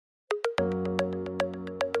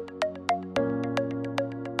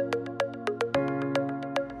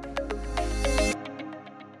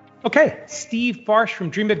Okay, Steve Barsh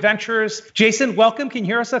from Dream Adventures. Jason, welcome. Can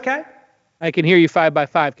you hear us okay? I can hear you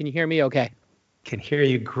 5x5. Can you hear me okay? Can hear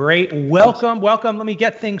you great. Welcome. Let me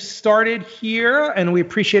get things started here. And we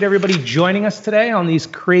appreciate everybody joining us today on these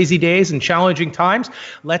crazy days and challenging times.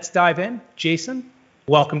 Let's dive in. Jason,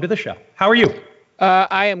 welcome to the show. How are you?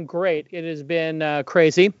 I am great. It has been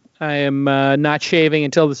crazy. I am not shaving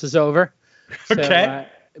until this is over. Okay.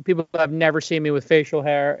 So, people have never seen me with facial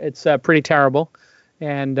hair. It's pretty terrible.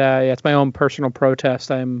 And it's my own personal protest.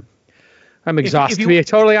 I'm exhausted. To be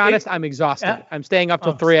totally honest, I'm exhausted. I'm staying up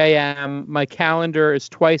till 3 a.m. My calendar is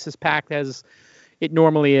twice as packed as it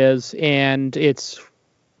normally is. And it's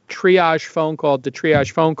triage phone call to triage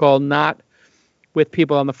phone call, not with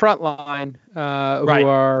people on the front line who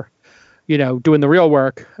are, doing the real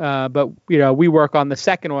work. But we work on the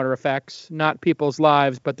second order effects, not people's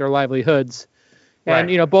lives, but their livelihoods. And,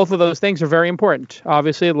 both of those things are very important.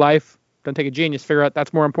 Obviously, life, don't take a genius, figure out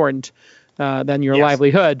that's more important than your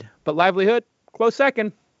livelihood. But livelihood, close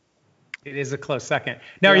second. It is a close second.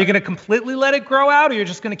 Now, are you going to completely let it grow out, or you're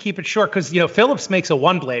just going to keep it short? Because, Philips makes a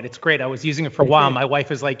one blade. It's great. I was using it for a while. My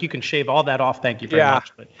wife is like, you can shave all that off. Thank you very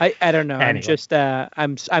much. But I don't know. Anyway. I'm just,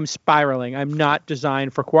 I'm spiraling. I'm not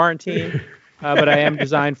designed for quarantine, but I am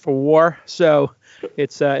designed for war. So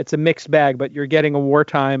it's a mixed bag, but you're getting a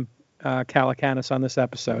wartime Calacanis on this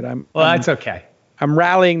episode. That's okay. I'm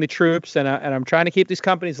rallying the troops, and I'm trying to keep these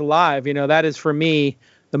companies alive. That is, for me,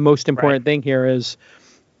 the most important thing here is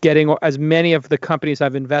getting as many of the companies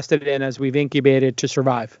I've invested in as we've incubated to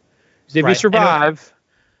survive. Because if you survive,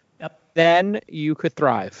 then you could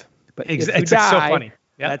thrive. But if you die, so funny.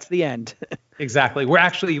 That's the end. Exactly.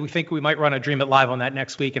 We think we might run a Dream It Live on that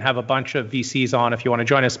next week and have a bunch of VCs on if you want to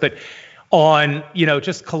join us. But on,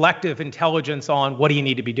 just collective intelligence on what do you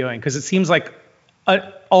need to be doing? Because it seems like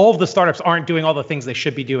all of the startups aren't doing all the things they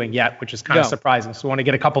should be doing yet, which is kind of surprising. So we want to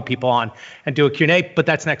get a couple people on and do a Q&A, but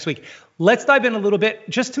that's next week. Let's dive in a little bit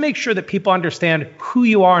just to make sure that people understand who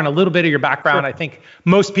you are and a little bit of your background. Sure. I think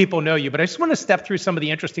most people know you, but I just want to step through some of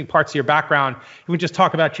the interesting parts of your background. We just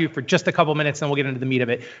talk about you for just a couple minutes, and we'll get into the meat of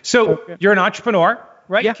it. So You're an entrepreneur,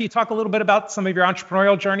 right? Yeah. Can you talk a little bit about some of your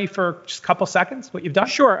entrepreneurial journey for just a couple seconds, what you've done?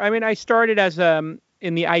 Sure. I mean, I started as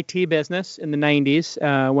in the IT business in the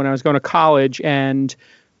 90s when I was going to college and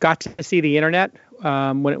got to see the internet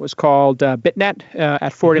when it was called BitNet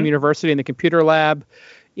at Fordham University in the computer lab,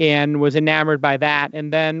 and was enamored by that.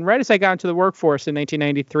 And then right as I got into the workforce in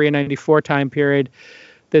 1993 and 94 time period,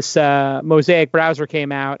 this Mosaic browser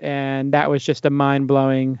came out, and that was just a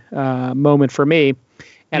mind-blowing moment for me.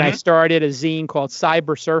 And I started a zine called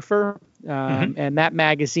Cyber Surfer, and that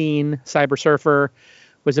magazine, Cyber Surfer,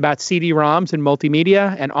 was about CD-ROMs and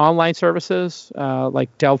multimedia and online services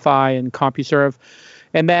like Delphi and CompuServe.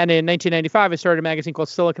 And then in 1995, I started a magazine called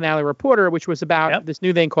Silicon Alley Reporter, which was about this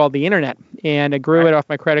new thing called the internet. And I grew it off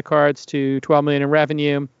my credit cards to $12 million in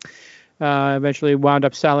revenue. Eventually wound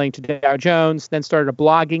up selling to Dow Jones, then started a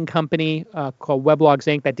blogging company called Weblogs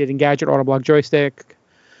Inc. that did Engadget, Autoblog, Joystick.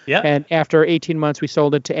 Yeah. And after 18 months, we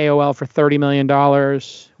sold it to AOL for $30 million.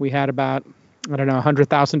 We had about,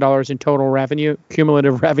 $100,000 in total revenue,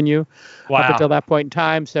 cumulative revenue up until that point in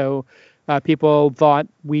time. So people thought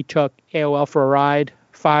we took AOL for a ride.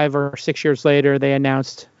 5 or 6 years later, they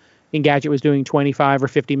announced Engadget was doing 25 or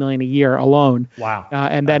 50 million a year alone. Wow.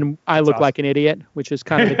 And then I look like an idiot, which is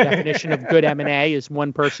kind of the definition of good M&A, is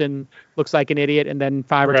one person looks like an idiot, and then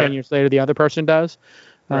 5 or 10 years later, the other person does.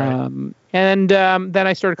 Then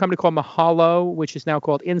I started a company called Mahalo, which is now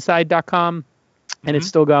called Inside.com, and it's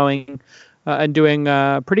still going and doing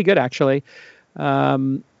pretty good, actually.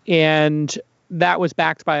 And that was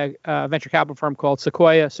backed by a venture capital firm called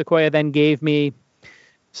Sequoia. Sequoia then gave me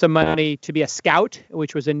some money to be a scout,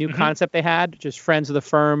 which was a new concept they had, just friends of the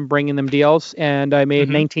firm bringing them deals. And I made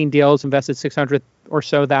 19 deals, invested $600,000 or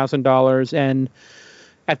so. And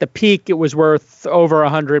at the peak, it was worth over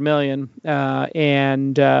 $100 million.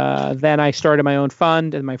 Then I started my own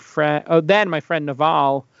fund, and my friend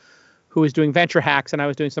Naval, who was doing venture hacks, and I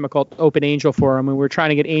was doing something called Open Angel for him. And we were trying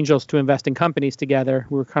to get angels to invest in companies together.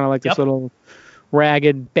 We were kind of like this little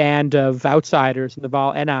ragged band of outsiders,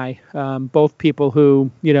 Naval and I, both people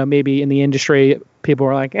who, maybe in the industry, people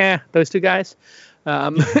were like, those two guys.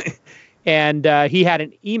 And he had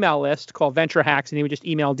an email list called Venture Hacks, and he would just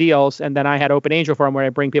email deals. And then I had Open Angel for him, where I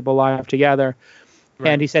bring people live together. Right.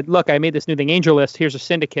 And he said, look, I made this new thing, Angel List. Here's a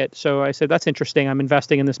syndicate. So I said, that's interesting. I'm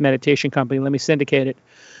investing in this meditation company. Let me syndicate it.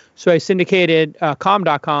 So I syndicated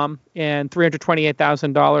Calm.com, and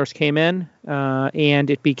 $328,000 came in, and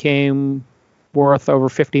it became worth over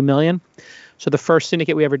 $50 million. So the first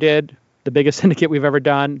syndicate we ever did, the biggest syndicate we've ever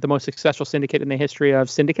done, the most successful syndicate in the history of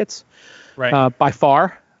syndicates, by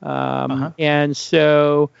far. And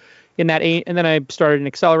so in that and then I started an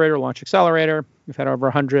accelerator, Launch Accelerator. We've had over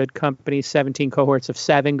 100 companies, 17 cohorts of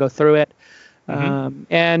 7 go through it.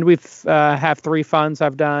 And we've have 3 funds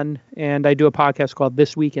I've done, and I do a podcast called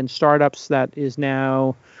This Week in Startups that is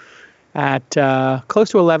now at close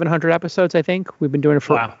to 1,100 episodes. I think we've been doing it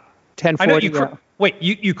for 1040. Wait,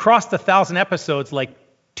 you crossed 1,000 episodes like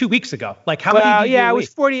 2 weeks ago. Like how many? Yeah, it was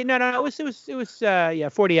 40. No, it was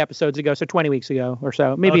 40 episodes ago, so 20 weeks ago or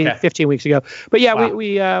so, maybe 15 weeks ago. But yeah,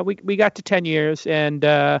 we got to 10 years, and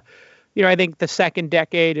I think the second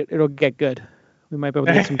decade it'll get good. We might be able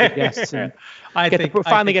to get some good guests and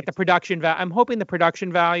finally get the production value. I'm hoping the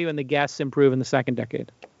production value and the guests improve in the second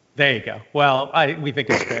decade. There you go. Well, we think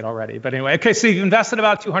it's great already. But anyway, okay, so you've invested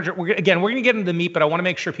about 200. We're going to get into the meat, but I want to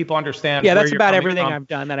make sure people understand. Yeah, that's about everything I've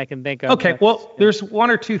done that I can think of. Okay, well, there's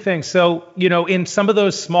 1 or 2 things. So, in some of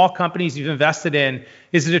those small companies you've invested in,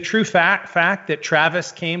 is it a true fact that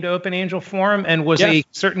Travis came to Open Angel Forum and was a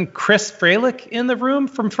certain Chris Fralick in the room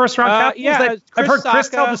from First Round Capital? Yeah, I've heard Chris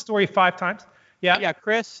tell the story 5 times. Yeah,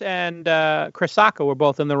 Chris and Chris Sacca were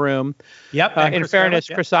both in the room. Yep. In fairness,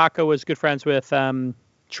 Chris Sacca was good friends with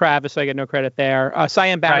Travis, so I get no credit there.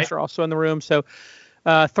 Cyan Bannister also in the room. So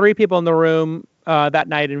 3 people in the room that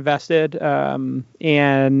night invested, and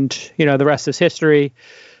the rest is history.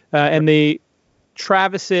 And the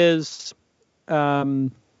Travis's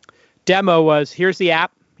demo was, here's the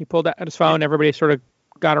app. He pulled out his phone. Everybody sort of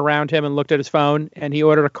got around him and looked at his phone, and he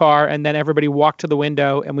ordered a car, and then everybody walked to the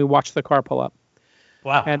window, and we watched the car pull up.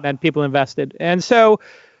 Wow. And then people invested. And so,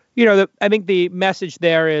 I think the message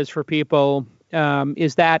there is for people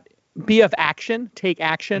is that be of action, take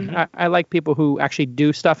action. I like people who actually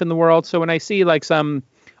do stuff in the world. So when I see like some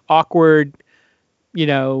awkward,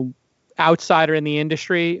 outsider in the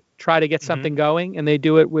industry try to get something going, and they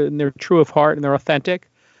do it when they're true of heart and they're authentic,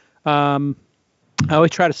 I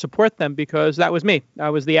always try to support them, because that was me. I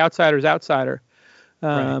was the outsider's outsider.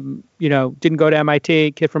 Didn't go to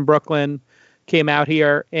MIT, kid from Brooklyn, came out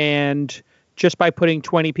here, and just by putting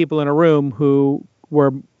 20 people in a room who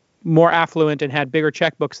were more affluent and had bigger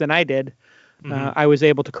checkbooks than I did, I was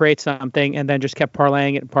able to create something, and then just kept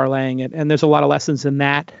parlaying it. And there's a lot of lessons in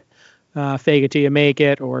that. Fake it till you make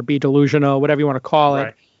it, or be delusional, whatever you want to call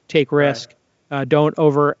it. Take risk. Don't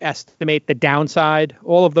overestimate the downside.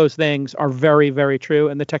 All of those things are very, very true.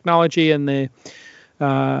 And the technology and the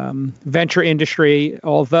venture industry,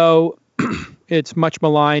 although it's much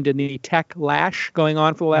maligned in the tech lash going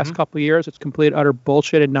on for the last couple of years, it's complete, utter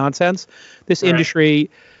bullshit and nonsense. This industry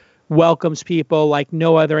welcomes people like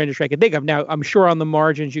no other industry I can think of. Now, I'm sure on the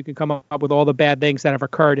margins you can come up with all the bad things that have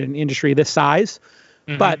occurred in an industry this size.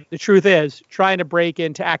 But the truth is, trying to break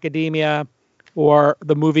into academia or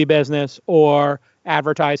the movie business or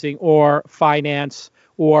advertising or finance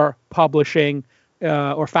or publishing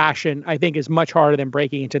or fashion, I think is much harder than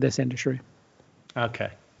breaking into this industry.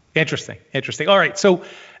 Okay. Interesting. All right. So,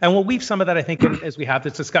 and we'll weave some of that, I think, as we have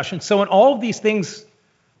this discussion. So in all of these things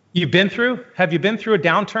you've been through, have you been through a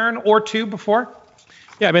downturn or 2 before?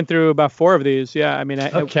 Yeah, I've been through about 4 of these. Yeah. I mean,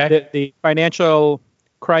 the financial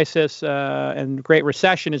crisis and Great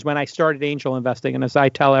Recession is when I started angel investing. And as I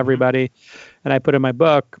tell everybody, and I put in my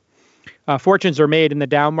book, fortunes are made in the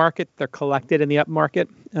down market. They're collected in the up market.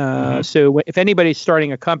 So if anybody's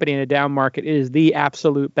starting a company in a down market, it is the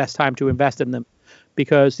absolute best time to invest in them,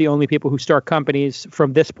 because the only people who start companies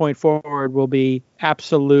from this point forward will be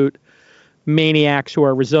absolute maniacs who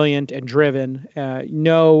are resilient and driven.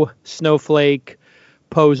 No snowflake,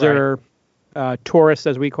 poser, tourists,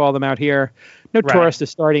 as we call them out here. No tourist is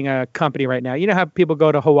starting a company right now. You know how people go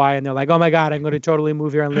to Hawaii and they're like, oh my God, I'm going to totally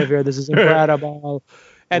move here and live here. This is incredible.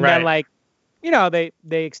 And then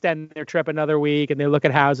they extend their trip another week and they look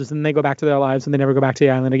at houses and they go back to their lives and they never go back to the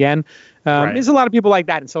island again. There's a lot of people like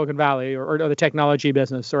that in Silicon Valley or the technology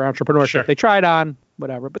business or entrepreneurship. Sure. They tried on,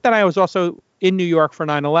 whatever. But then I was also in New York for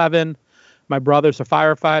 9/11. My brother's a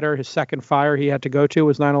firefighter. His second fire he had to go to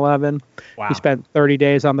was 9/11. Wow. He spent 30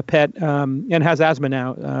 days on the pit and has asthma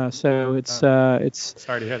now. So it's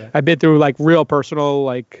sorry to hear that. I've been through like real personal,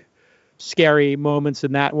 like scary moments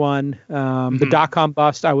in that one. The dot-com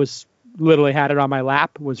bust, I was literally had it on my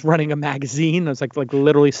lap, was running a magazine. I was like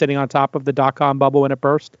literally sitting on top of the dot-com bubble when it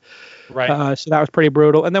burst. Right. So that was pretty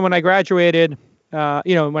brutal. And then when I graduated,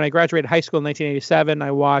 when I graduated high school in 1987,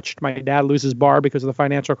 I watched my dad lose his bar because of the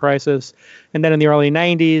financial crisis. And then in the early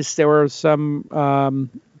 90s, there were some,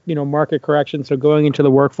 market corrections. So going into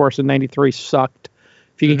the workforce in 93 sucked.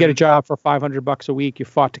 If you could get a job for $500 a week, you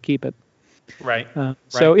fought to keep it. Right.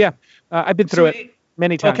 So, yeah, I've been through it.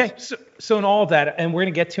 Many times. Okay, so in all of that, and we're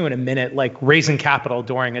going to get to in a minute, like raising capital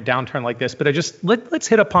during a downturn like this, but let's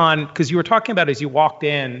hit upon, because you were talking about as you walked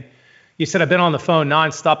in, you said I've been on the phone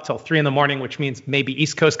nonstop till 3 a.m, which means maybe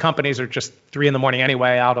East Coast companies are just 3 a.m.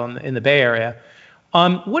 anyway out in the Bay Area.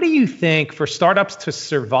 What do you think for startups to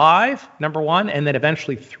survive, number one, and then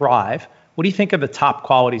eventually thrive? What do you think are the top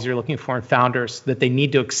qualities you're looking for in founders that they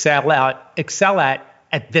need to excel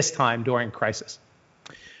at this time during crisis?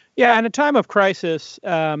 Yeah, in a time of crisis,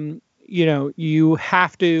 you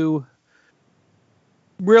have to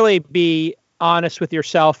really be honest with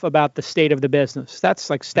yourself about the state of the business. That's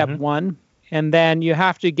like step one. And then you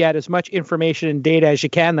have to get as much information and data as you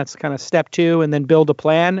can. That's kind of step two. And then build a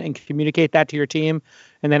plan and communicate that to your team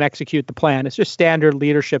and then execute the plan. It's just standard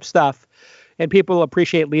leadership stuff. And people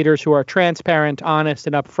appreciate leaders who are transparent, honest,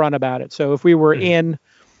 and upfront about it. So if we were in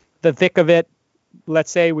the thick of it,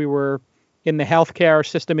 let's say we were in the healthcare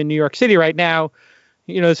system in New York City right now,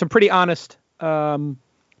 there's some pretty honest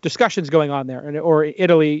discussions going on there, or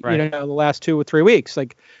Italy, the last 2 or 3 weeks.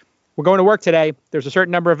 Like, we're going to work today. There's a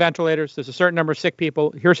certain number of ventilators. There's a certain number of sick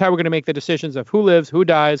people. Here's how we're going to make the decisions of who lives, who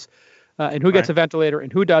dies, and who gets a ventilator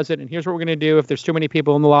and who doesn't. And here's what we're going to do if there's too many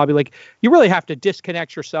people in the lobby. Like, you really have to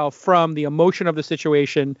disconnect yourself from the emotion of the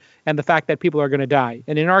situation and the fact that people are going to die.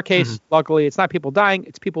 And in our case, luckily, it's not people dying.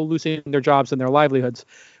 It's people losing their jobs and their livelihoods,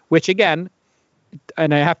 which again,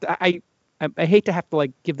 and I hate to have to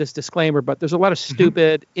like give this disclaimer, but there's a lot of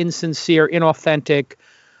stupid, insincere, inauthentic,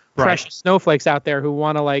 precious snowflakes out there who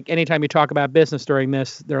want to, like, anytime you talk about business during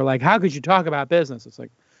this, they're like, how could you talk about business? It's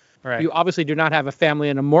like, you obviously do not have a family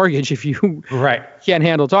and a mortgage if you can't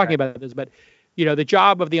handle talking about this. But, the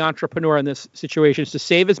job of the entrepreneur in this situation is to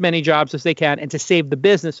save as many jobs as they can and to save the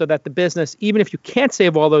business so that the business, even if you can't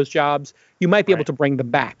save all those jobs, you might be able to bring them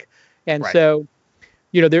back. And so,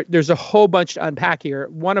 there's a whole bunch to unpack here.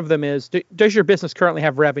 One of them is, does your business currently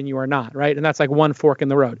have revenue or not, right? And that's like one fork in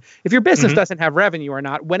the road. If your business doesn't have revenue or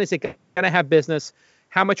not, when is it going to have business?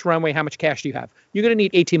 How much runway, how much cash do you have? You're going to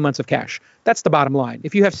need 18 months of cash. That's the bottom line.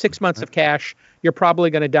 If you have 6 months of cash, you're probably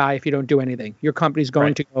going to die if you don't do anything. Your company's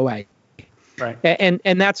going to go away. Right.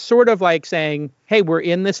 And that's sort of like saying, hey, we're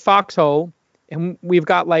in this foxhole and we've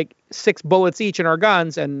got like 6 bullets each in our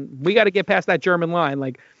guns and we got to get past that German line.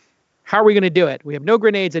 Like, how are we going to do it? We have no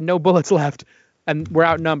grenades and no bullets left, and we're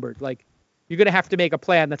outnumbered. Like, you're going to have to make a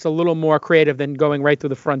plan that's a little more creative than going right through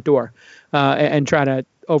the front door and trying to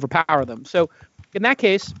overpower them. So in that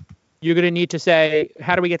case, you're going to need to say,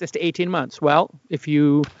 how do we get this to 18 months? Well, if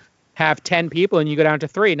you have 10 people and you go down to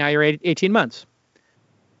 3, now you're 18 months.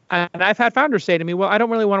 And I've had founders say to me, well, I don't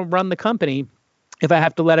really want to run the company if I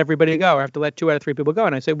have to let everybody go or I have to let 2 out of 3 people go.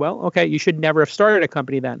 And I say, well, okay, you should never have started a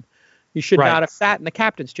company then. You should not have sat in the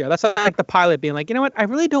captain's chair. That's like the pilot being like, you know what? I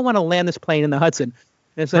really don't want to land this plane in the Hudson.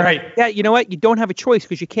 And it's like, yeah, you know what? You don't have a choice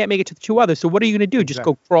because you can't make it to the 2 others. So what are you going to do? Just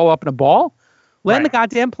go crawl up in a ball? Land the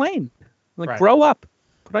goddamn plane. Like, grow up.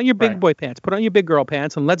 Put on your big boy pants. Put on your big girl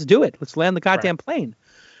pants and let's do it. Let's land the goddamn plane.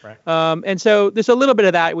 And so there's a little bit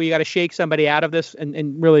of that where you got to shake somebody out of this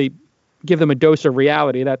and really give them a dose of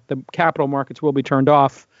reality that the capital markets will be turned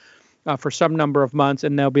off for some number of months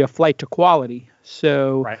and there'll be a flight to quality.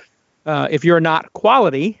 So if you're not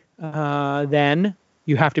quality, then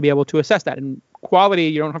you have to be able to assess that. And quality,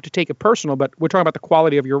 you don't have to take it personal, but we're talking about the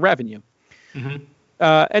quality of your revenue.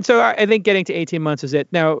 And so I think getting to 18 months is it.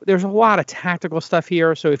 Now, there's a lot of tactical stuff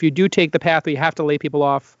here. So if you do take the path where you have to lay people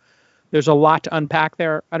off, there's a lot to unpack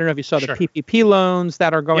there. I don't know if you saw the PPP loans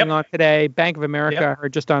that are going on today. Bank of America, or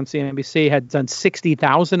just on CNBC, had done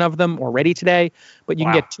 60,000 of them already today. But you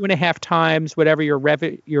can get 2.5 times whatever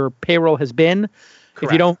your payroll has been. Correct.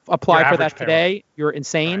 If you don't apply for that today, you're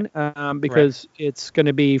insane because it's going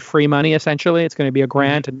to be free money, essentially. It's going to be a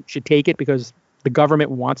grant and you should take it because the government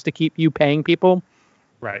wants to keep you paying people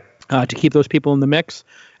to keep those people in the mix.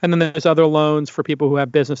 And then there's other loans for people who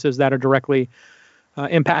have businesses that are directly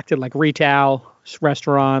impacted, like retail,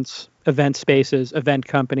 restaurants, event spaces, event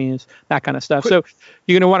companies, that kind of stuff. So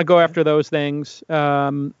you're going to want to go after those things.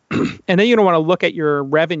 And then you're going to want to look at your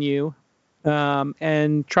revenue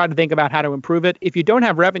and try to think about how to improve it. If you don't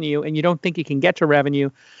have revenue and you don't think you can get to revenue,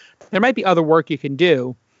 there might be other work you can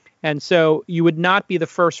do. And so you would not be the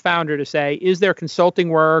first founder to say, is there consulting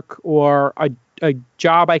work or a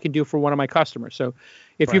job I can do for one of my customers? So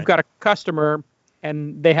if you've got a customer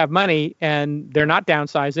and they have money and they're not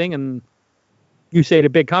downsizing and you say to a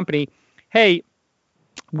big company, hey,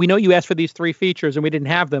 we know you asked for these 3 features and we didn't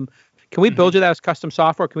have them. Can we build you that as custom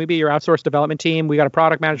software? Can we be your outsourced development team? We got a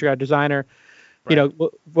product manager, got a designer.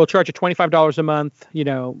 We'll charge you $25 a month,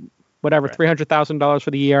 whatever, $300,000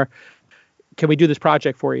 for the year. Can we do this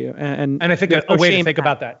project for you? And I think a way to think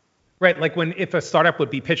about that. Right. Like if a startup would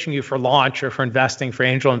be pitching you for launch or for investing, for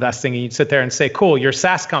angel investing, and you'd sit there and say, cool, you're a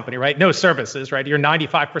SaaS company, right? No services, right? You're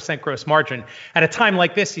 95% gross margin. At a time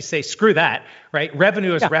like this, you say, screw that, right?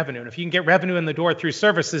 Revenue is revenue. And if you can get revenue in the door through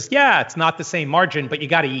services, yeah, it's not the same margin, but you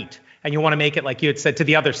got to eat. And you want to make it, like you had said, to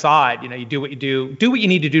the other side. You do what you do what you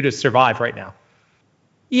need to do to survive right now.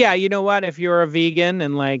 Yeah. You know what? If you're a vegan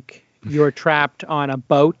and like you're trapped on a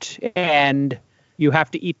boat and you have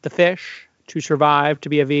to eat the fish to survive, to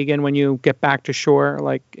be a vegan when you get back to shore,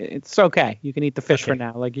 like it's okay. You can eat the fish for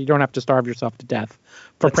now. Like you don't have to starve yourself to death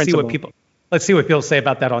for principle. Let's see what people say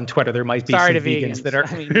about that on Twitter. There might be some vegans that are.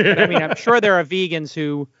 I mean, I'm sure there are vegans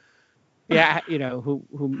who,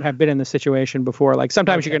 who have been in the situation before. Like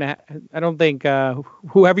sometimes you're gonna. I don't think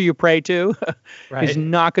whoever you pray to is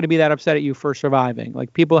not going to be that upset at you for surviving.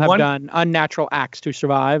 Like people have done unnatural acts to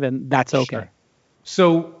survive, and that's okay. Sure.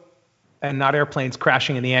 So. And not airplanes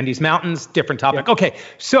crashing in the Andes Mountains. Different topic. Yeah. Okay,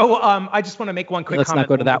 so I just want to make one quick comment. Let's not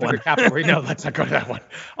go to that one. No, let's not go to that one.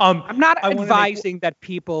 I'm not advising that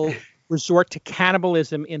people resort to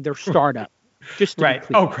cannibalism in their startup. Just to be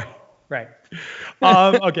clear. Oh, right.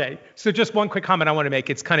 Okay, so just one quick comment I want to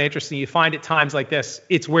make. It's kind of interesting. You find at times like this,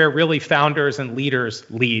 it's where really founders and leaders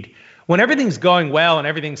lead. When everything's going well and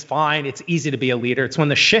everything's fine, it's easy to be a leader. It's when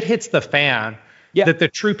the shit hits the fan that the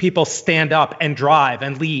true people stand up and drive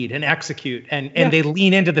and lead and execute and they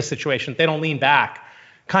lean into the situation. They don't lean back.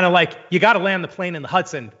 Kind of like, you got to land the plane in the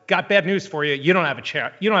Hudson. Got bad news for you. You don't have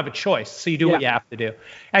a choice. So you do what you have to do.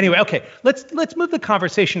 Anyway, okay, let's move the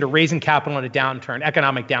conversation to raising capital in a downturn,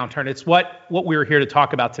 economic downturn. It's what we were here to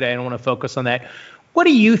talk about today, and I want to focus on that. What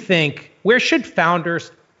do you think? Where should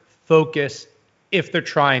founders focus if they're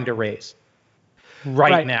trying to raise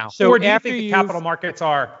right now? So or do you think the capital markets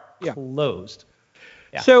are closed?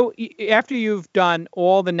 Yeah. So after you've done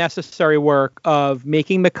all the necessary work of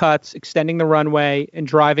making the cuts, extending the runway, and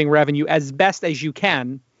driving revenue as best as you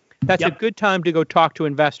can, that's a good time to go talk to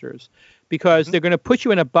investors because they're going to put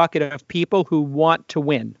you in a bucket of people who want to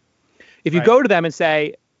win. If you go to them and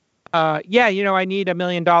say, I need $1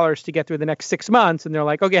 million to get through the next 6 months, and they're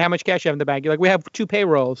like, okay, how much cash you have in the bank? You're like, we have 2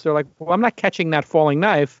 payrolls. They're like, well, I'm not catching that falling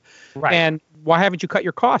knife. Right. And why haven't you cut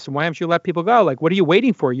your costs? And why haven't you let people go? Like, what are you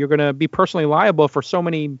waiting for? You're going to be personally liable for so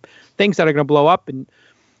many things that are going to blow up. And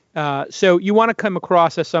so you want to come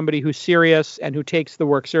across as somebody who's serious and who takes the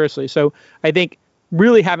work seriously. So I think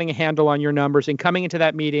really having a handle on your numbers and coming into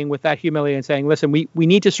that meeting with that humility and saying, listen, we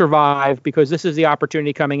need to survive because this is the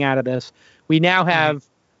opportunity coming out of this. We now have,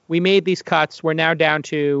 we made these cuts. We're now down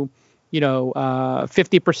to,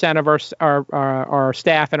 50% of our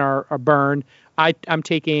staff and our burn. I'm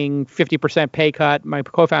taking 50% pay cut. My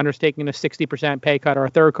co-founder is taking a 60% pay cut. Our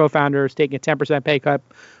third co-founder is taking a 10% pay cut,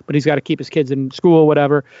 but he's got to keep his kids in school,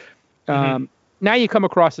 whatever. Now you come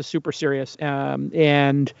across as super serious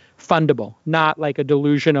and fundable, not like a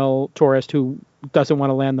delusional tourist who doesn't want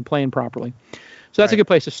to land the plane properly. So that's a good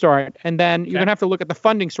place to start. And then you're going to have to look at the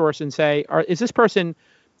funding source and say, is this person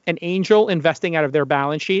an angel investing out of their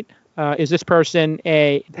balance sheet? Is this person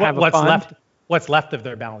a fund? What's left of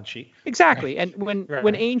their balance sheet? Exactly. And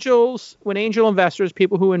when angel investors,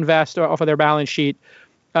 people who invest off of their balance sheet,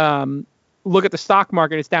 look at the stock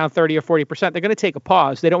market, it's down 30 or 40%, they're going to take a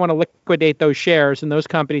pause. They don't want to liquidate those shares in those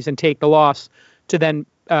companies and take the loss to then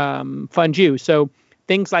fund you. So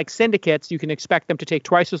things like syndicates, you can expect them to take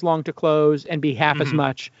twice as long to close and be half as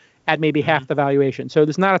much at maybe half the valuation. So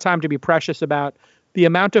there's not a time to be precious about the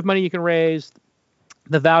amount of money you can raise,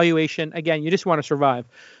 the valuation. Again, you just want to survive.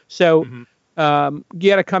 So you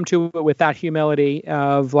got to come to it with that humility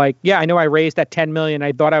of like, I know I raised at 10 million.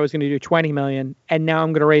 I thought I was going to do 20 million, and now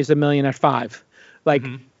I'm going to raise $1 million at 5. Like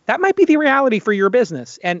that might be the reality for your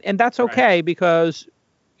business, and that's okay because,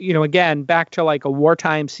 again, back to like a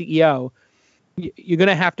wartime CEO, you're going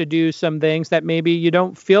to have to do some things that maybe you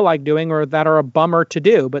don't feel like doing or that are a bummer to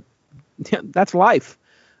do, but that's life.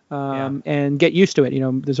 And get used to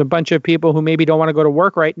it. There's a bunch of people who maybe don't want to go to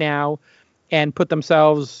work right now and put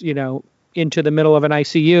themselves, into the middle of an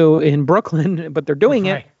ICU in Brooklyn, but they're doing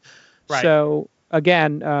it. Right. So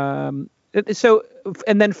again, and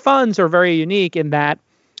then funds are very unique in that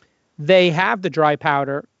they have the dry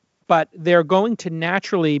powder, but they're going to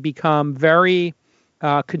naturally become very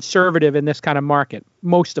conservative in this kind of market,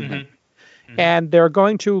 most of them. And they're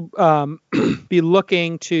going to be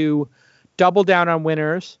looking to double down on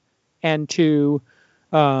winners and to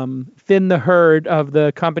thin the herd of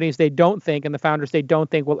the companies they don't think and the founders they don't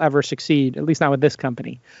think will ever succeed, at least not with this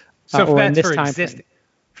company. So that's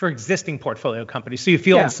for existing portfolio companies. So you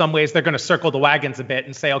feel in some ways they're going to circle the wagons a bit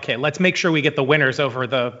and say, okay, let's make sure we get the winners over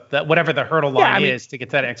the whatever the hurdle line is to get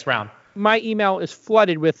to that next round. My email is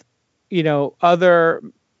flooded with, other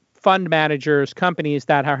fund managers, companies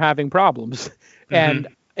that are having problems. And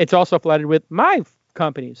it's also flooded with my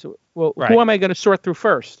companies. Well, who am I going to sort through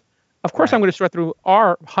first? Of course, I'm going to sort through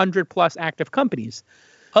our 100+ active companies.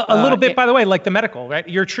 A little bit, by the way, like the medical, right?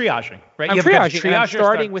 You're triaging, right? I'm triaging. I'm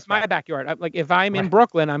starting with my backyard. Like if I'm in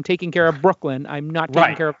Brooklyn, I'm taking care of Brooklyn. I'm not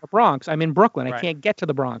taking care of the Bronx. I'm in Brooklyn. I can't get to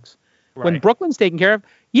the Bronx. When Brooklyn's taken care of,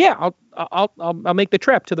 I'll make the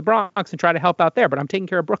trip to the Bronx and try to help out there. But I'm taking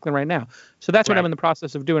care of Brooklyn right now. So that's what I'm in the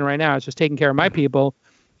process of doing right now, is just taking care of my people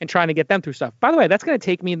and trying to get them through stuff. By the way, that's going to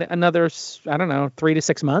take me another, 3 to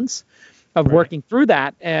 6 months of working through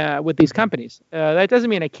that with these companies. That doesn't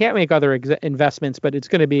mean I can't make other investments, but it's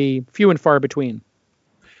going to be few and far between.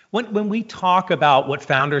 When we talk about what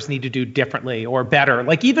founders need to do differently or better,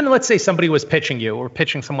 like even let's say somebody was pitching you or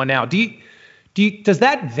pitching someone now, does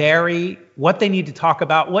that vary what they need to talk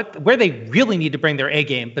about, where they really need to bring their A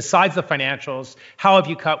game besides the financials? How have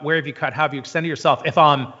you cut? Where have you cut? How have you extended yourself? If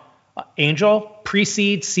I'm angel,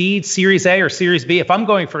 pre-seed, seed, Series A or Series B, if I'm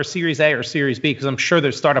going for a Series A or Series B, because I'm sure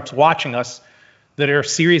there's startups watching us that are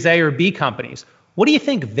Series A or B companies, what do you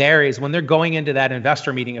think varies when they're going into that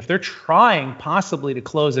investor meeting? If they're trying possibly to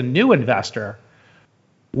close a new investor,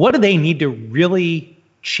 what do they need to really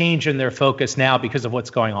change in their focus now because of what's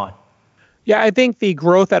going on? Yeah, I think the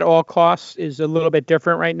growth at all costs is a little bit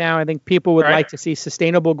different right now. I think people would like to see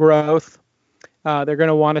sustainable growth. They're going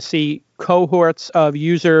to want to see cohorts of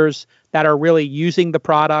users that are really using the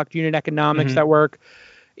product, unit economics that work.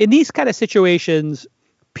 In these kind of situations,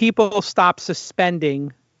 people stop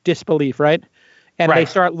suspending disbelief, right? And they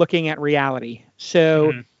start looking at reality.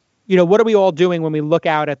 So, what are we all doing when we look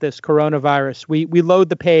out at this coronavirus? We load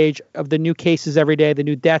the page of the new cases every day, the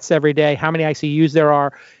new deaths every day, how many ICUs there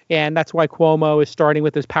are. And that's why Cuomo is starting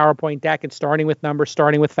with his PowerPoint deck and starting with numbers,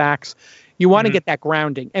 starting with facts. You want to get that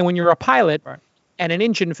grounding. And when you're a pilot and an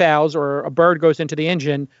engine fails or a bird goes into the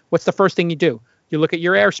engine, what's the first thing you do? You look at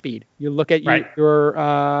your airspeed. You look at your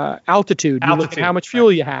altitude. You look at how much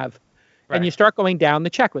fuel you have. And you start going down the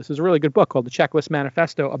checklist. There's a really good book called The Checklist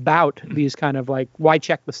Manifesto about these kind of like why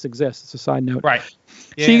checklists exist. It's a side note. Yeah.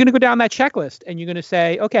 So you're going to go down that checklist and you're going to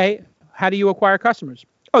say, okay, how do you acquire customers?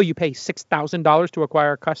 Oh, you pay $6,000 to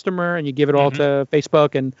acquire a customer and you give it all to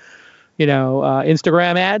Facebook and,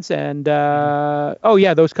 Instagram ads. And,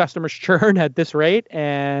 those customers churn at this rate.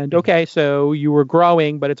 And okay, so you were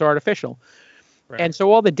growing, but it's artificial. And so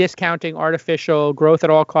all the discounting, artificial growth at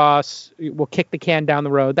all costs will kick the can down the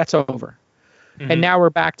road. That's over. And now we're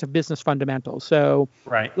back to business fundamentals. So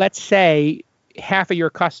let's say half of your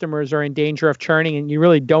customers are in danger of churning and you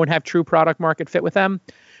really don't have true product market fit with them.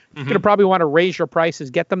 You're going to probably want to raise your prices,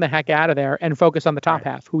 get them the heck out of there, and focus on the top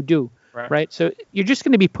half who do. Right. So you're just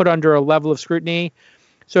going to be put under a level of scrutiny.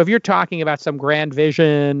 So if you're talking about some grand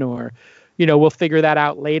vision or, we'll figure that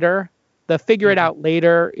out later. The figure it out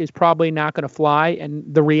later is probably not going to fly, and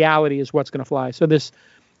the reality is what's going to fly. So this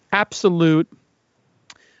absolute,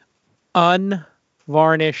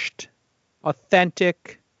 unvarnished,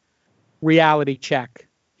 authentic reality check.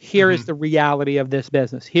 Here is the reality of this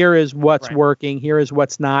business. Here is what's working. Here is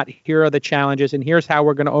what's not. Here are the challenges, and here's how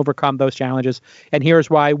we're going to overcome those challenges. And here's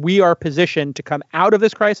why we are positioned to come out of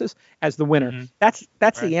this crisis as the winner. That's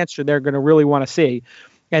the answer they're going to really want to see.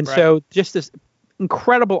 And so just this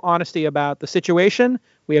incredible honesty about the situation.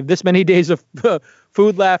 We have this many days of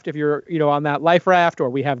food left if you're, on that life raft, or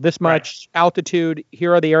we have this much altitude.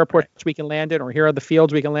 Here are the airports we can land in, or here are the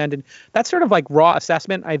fields we can land in. That's sort of like raw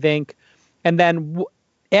assessment, I think. And then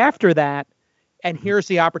after that, and here's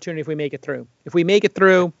the opportunity if we make it through. If we make it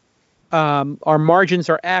through, our margins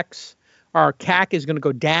are X, our CAC is going to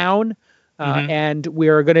go down. And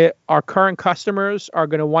our current customers are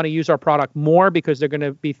going to want to use our product more because they're going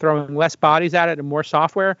to be throwing less bodies at it and more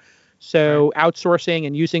software. So outsourcing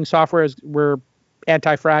and using software we're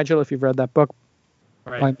Anti-Fragile, if you've read that book.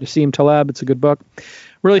 By Nassim Taleb, it's a good book.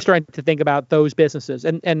 Really starting to think about those businesses.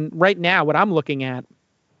 And right now, what I'm looking at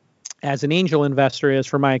as an angel investor is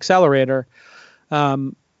for my accelerator.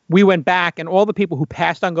 We went back and all the people who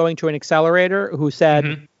passed on going to an accelerator who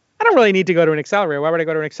said, I don't really need to go to an accelerator. Why would I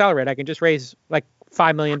go to an accelerator? I can just raise like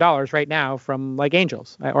 $5 million right now from like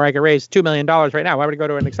angels, or I could raise $2 million right now. Why would I go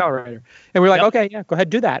to an accelerator? And we're like, okay, yeah, go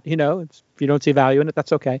ahead, do that. If you don't see value in it,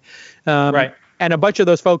 that's okay. And a bunch of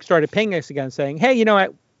those folks started pinging us again saying, hey,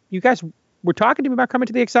 you guys were talking to me about coming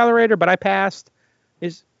to the accelerator, but I passed. Are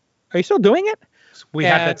you still doing it? We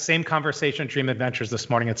had that same conversation at Dream Adventures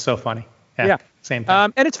this morning. It's so funny. Yeah. Same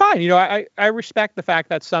thing. And it's fine. I respect the fact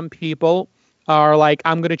that some people are like,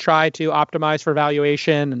 I'm going to try to optimize for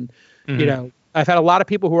valuation. And, I've had a lot of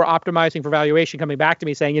people who are optimizing for valuation coming back to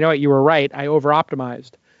me saying, you know what, you were right. I over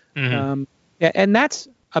optimized. And that's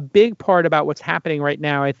a big part about what's happening right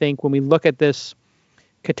now, I think, when we look at this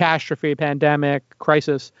catastrophe, pandemic,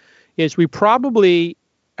 crisis, is we probably,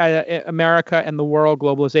 America and the world,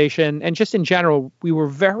 globalization, and just in general, we were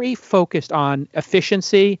very focused on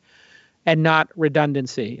efficiency and not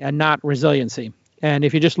redundancy and not resiliency. And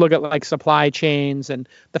if you just look at like supply chains and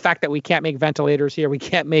the fact that we can't make ventilators here, we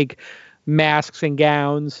can't make masks and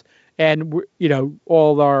gowns, and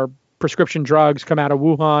all our prescription drugs come out of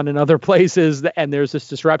Wuhan and other places, and there's this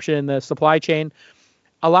disruption in the supply chain.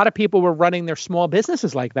 A lot of people were running their small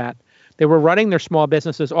businesses like that. They were running their small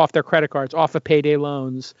businesses off their credit cards, off of payday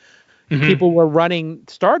loans. Mm-hmm. People were running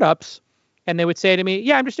startups, and they would say to me,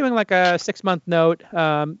 "Yeah, I'm just doing like a 6-month note.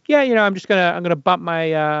 I'm gonna bump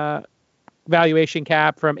my valuation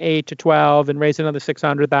cap from 8 to 12 and raise another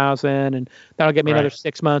 600,000, and that'll get me another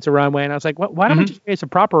 6 months of runway." And I was like, "Why don't we just raise a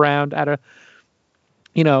proper round at a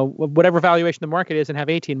whatever valuation the market is and have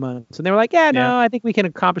 18 months?" And they were like, no, I think we can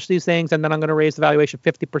accomplish these things. And then I'm going to raise the valuation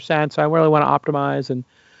 50%. So I really want to optimize. And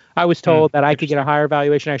I was told that I could get a higher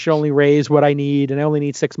valuation. I should only raise what I need, and I only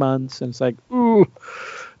need 6 months. And it's like, ooh,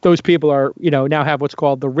 those people are, now have what's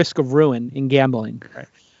called the risk of ruin in gambling.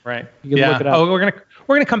 Right. You can look it up. Oh, we're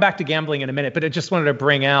gonna come back to gambling in a minute, but I just wanted to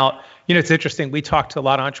bring out, it's interesting. We talk to a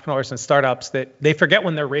lot of entrepreneurs and startups that they forget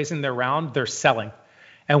when they're raising their round, they're selling.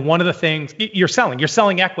 And one of the things you're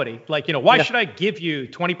selling equity. Like, why should I give you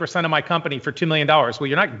 20% of my company for $2 million? Well,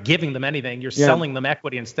 you're not giving them anything. You're selling them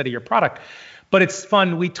equity instead of your product. But it's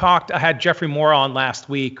fun. I had Jeffrey Moore on last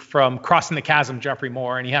week from Crossing the Chasm, Jeffrey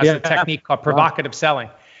Moore, and he has a technique called provocative selling.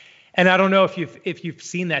 And I don't know if you've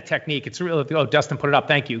seen that technique. It's really, Dustin put it up.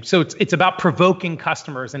 Thank you. So it's about provoking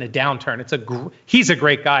customers in a downturn. He's a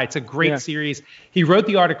great guy. It's a great series. He wrote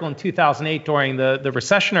the article in 2008 during the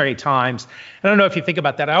recessionary times. I don't know if you think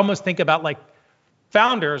about that. I almost think about like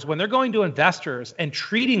founders when they're going to investors and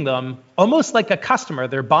treating them almost like a customer.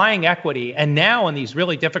 They're buying equity. And now in these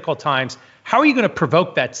really difficult times, how are you going to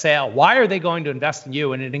provoke that sale? Why are they going to invest in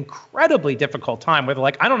you in an incredibly difficult time where they're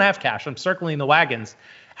like, I don't have cash. I'm circling the wagons.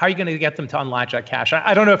 How are you going to get them to unlatch that cash?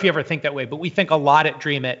 I don't know if you ever think that way, but we think a lot at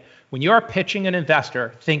DreamIt. When you are pitching an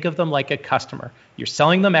investor, think of them like a customer. You're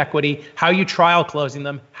selling them equity. How are you trial closing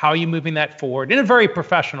them? How are you moving that forward in a very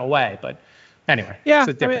professional way? But anyway,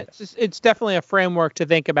 it's definitely a framework to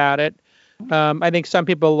think about it. I think some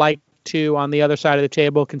people like to, on the other side of the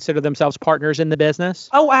table, consider themselves partners in the business.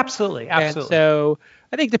 Oh, absolutely. And so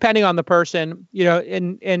I think depending on the person,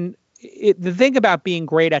 the thing about being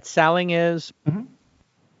great at selling is,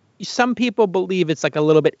 some people believe it's like a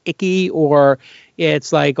little bit icky, or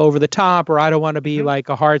it's like over the top, or I don't want to be like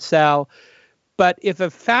a hard sell. But if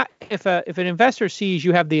an investor sees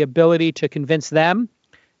you have the ability to convince them,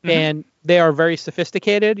 and they are very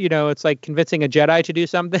sophisticated, it's like convincing a Jedi to do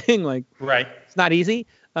something. Like, it's not easy,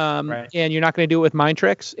 and you're not going to do it with mind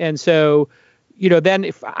tricks. And so, then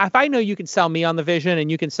if I know you can sell me on the vision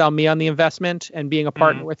and you can sell me on the investment and being a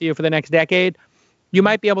partner with you for the next decade, you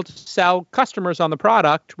might be able to sell customers on the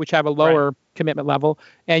product, which have a lower commitment level,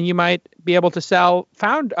 and you might be able to sell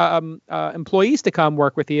employees to come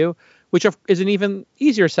work with you, which is an even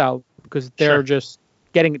easier sell because they're just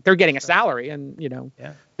getting a salary, and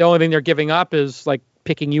the only thing they're giving up is like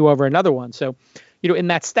picking you over another one. So, in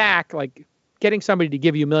that stack, like getting somebody to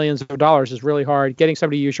give you millions of dollars is really hard. Getting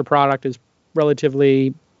somebody to use your product is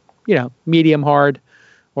relatively, medium hard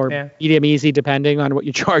or medium easy, depending on what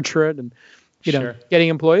you charge for it. And getting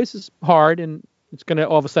employees is hard, and it's going to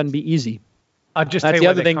all of a sudden be easy. That's the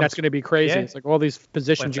other thing that's going to be crazy. It's like all these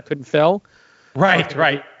positions you couldn't fill.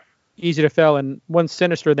 Right. Easy to fill. And one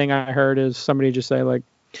sinister thing I heard is somebody just say like,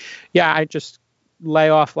 I just lay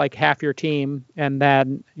off like half your team, and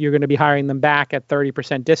then you're going to be hiring them back at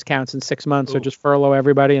 30% discounts in 6 months. Ooh. So just furlough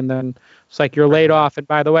everybody. And then it's like, you're laid off. And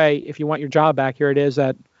by the way, if you want your job back, here it is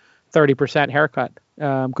at 30% haircut,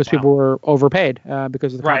 because people were overpaid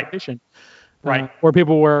because of the competition. Or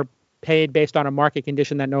people were paid based on a market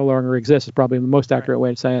condition that no longer exists is probably the most accurate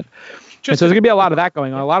way to say it. And so there's going to be a lot of that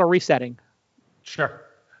going on, a lot of resetting. Sure.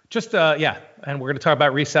 Just, and we're going to talk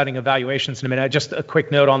about resetting evaluations in a minute. Just a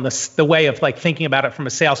quick note on the way of like thinking about it from a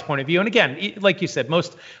sales point of view. And again, like you said,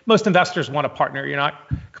 most investors want a partner. You're not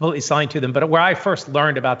completely selling to them. But where I first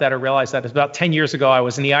learned about that or realized that is about 10 years ago. I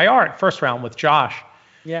was in the EIR at First Round with Josh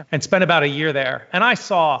and spent about a year there. And I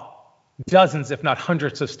saw dozens, if not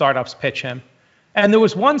hundreds of startups pitch him. And there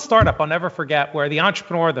was one startup I'll never forget where the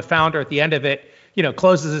entrepreneur, the founder at the end of it,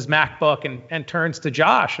 closes his MacBook and turns to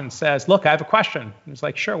Josh and says, "Look, I have a question." He's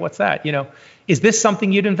like, "Sure, what's that? Is this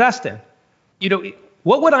something you'd invest in?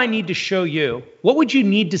 What would I need to show you? What would you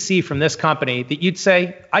need to see from this company that you'd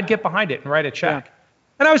say, I'd get behind it and write a check?"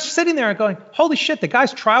 And I was sitting there and going, holy shit, the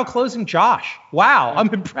guy's trial closing Josh. Wow, I'm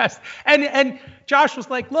impressed. And Josh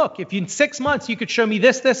was like, look, if in 6 months you could show me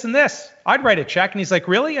this, this, and this, I'd write a check. And he's like,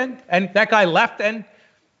 really? And that guy left and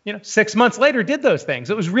 6 months later did those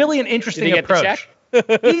things. It was really an interesting approach.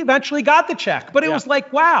 He eventually got the check, but it was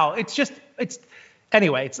like, wow, it's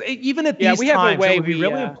anyway, it's even at these times, it would be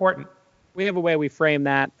really important. We have a way we frame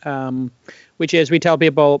that, which is we tell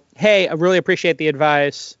people, hey, I really appreciate the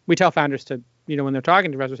advice. We tell founders to, when they're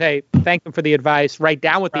talking to investors, hey, thank them for the advice, write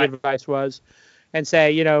down what the advice was, and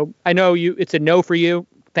say, I know it's a no for you.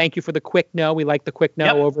 Thank you for the quick no. We like the quick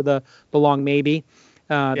no over the long maybe,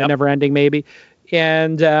 the never ending maybe.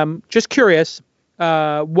 And just curious,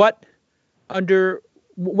 when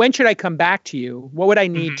should I come back to you? What would I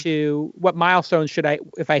need to, what milestones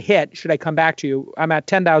if I hit, should I come back to you? I'm at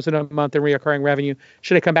 10,000 a month in recurring revenue.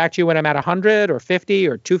 Should I come back to you when I'm at 100 or 50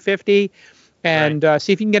 or 250 and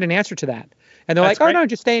see if you can get an answer to that? And they're like, oh, no,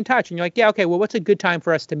 just stay in touch. And you're like, yeah, okay, well, what's a good time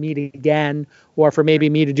for us to meet again or for maybe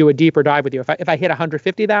me to do a deeper dive with you? If I hit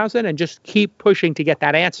 150,000 and just keep pushing to get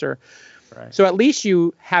that answer. Right. So at least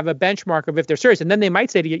you have a benchmark of if they're serious. And then they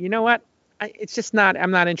might say to you, you know what? It's just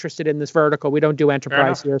I'm not interested in this vertical. We don't do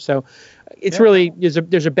enterprise here. So it's really, there's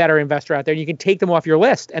a better investor out there. And you can take them off your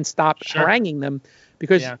list and stop haranguing them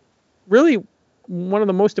because really one of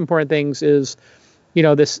the most important things is,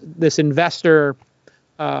 this investor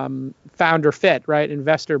founder fit, right?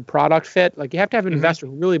 Investor product fit. Like you have to have an investor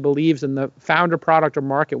who really believes in the founder product or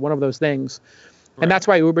market, one of those things. And that's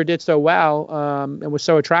why Uber did so well and was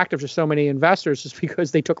so attractive to so many investors, just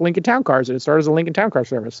because they took Lincoln Town Cars and it started as a Lincoln Town Car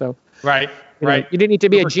service. So you didn't need to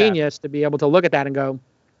be a genius to be able to look at that and go,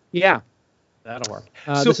 yeah, that'll work.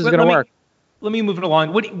 This is going to work. Let me move it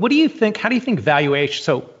along. What do you think? How do you think valuation?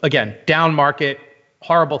 So again, down market,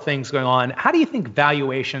 horrible things going on. How do you think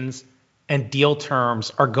valuations and deal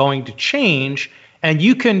terms are going to change? And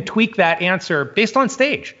you can tweak that answer based on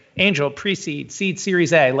stage, angel, pre-seed, seed,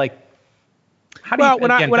 Series A, like.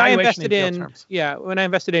 When I invested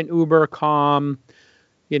in Uber, Calm,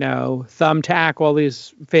 Thumbtack, all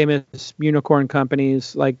these famous unicorn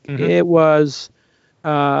companies, like it was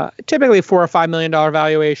typically $4 or $5 million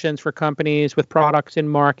valuations for companies with products in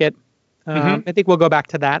market. I think we'll go back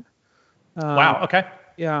to that. Wow. Okay.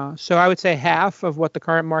 Yeah. So I would say half of what the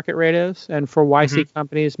current market rate is, and for YC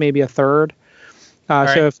companies, maybe a third.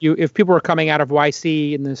 So if people were coming out of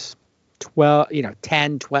YC in this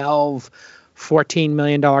 10, 12. $14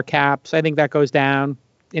 million caps, I think that goes down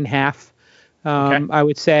in half. I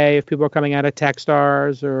would say if people are coming out of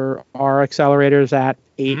Techstars or our accelerators at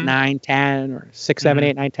 8, 9, 10, or 6, 7,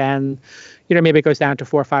 8, 9, 10, maybe it goes down to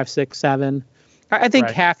 4, 5, 6, 7. I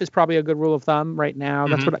think half is probably a good rule of thumb right now.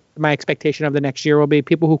 That's what my expectation of the next year will be.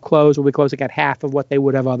 People who close will be closing at half of what they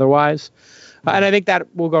would have otherwise. And I think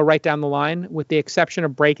that will go right down the line, with the exception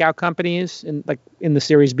of breakout companies in the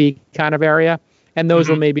Series B kind of area. And those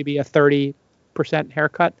will maybe be a 30%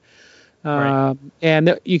 haircut.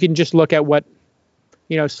 And you can just look at what,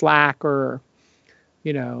 Slack or,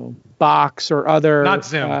 Box or other. Not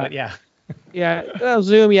Zoom, but yeah.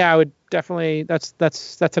 Zoom, I would definitely, that's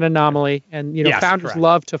an anomaly. And, founders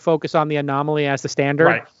love to focus on the anomaly as the standard.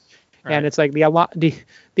 Right. And it's like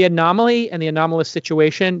the anomaly and the anomalous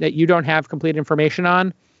situation that you don't have complete information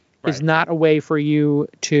on is not a way for you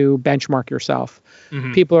to benchmark yourself.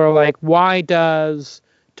 People are like, why does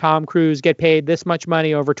Tom Cruise get paid this much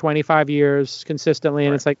money over 25 years consistently?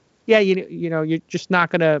 And it's like, you're just not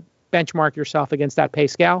going to benchmark yourself against that pay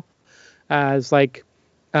scale as like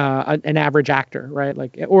an average actor, right?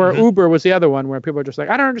 Like, or Uber was the other one where people are just like,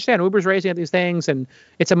 I don't understand. Uber's raising at these things and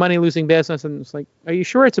it's a money losing business. And it's like, are you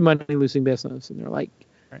sure it's a money losing business? And they're like,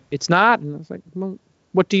 it's not. And it's like, well,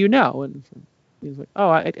 what do you know? And he's like, oh,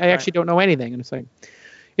 I actually don't know anything. And it's like,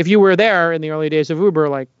 if you were there in the early days of Uber,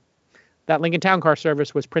 like that Lincoln Town Car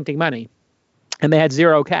service was printing money and they had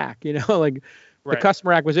zero CAC, the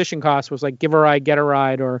customer acquisition cost was like, give a ride, get a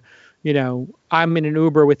ride, or, I'm in an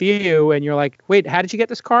Uber with you and you're like, wait, how did you get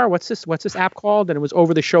this car? What's this app called? And it was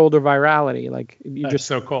over the shoulder virality. Like That's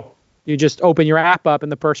so cool. You just open your app up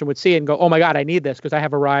and the person would see it and go, oh my God, I need this because I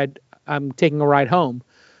have a ride. I'm taking a ride home.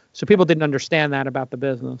 So people didn't understand that about the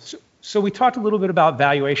business. So we talked a little bit about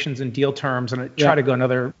valuations and deal terms, and I try to go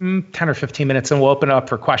another 10 or 15 minutes, and we'll open it up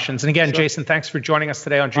for questions. And again, Jason, thanks for joining us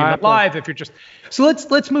today on DreamIt Live. So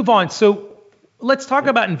let's move on. So let's talk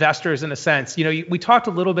about investors in a sense. We talked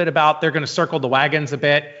a little bit about they're going to circle the wagons a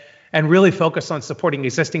bit. and really focus on supporting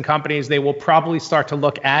existing companies. They will probably start to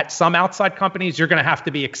look at some outside companies. You're going to have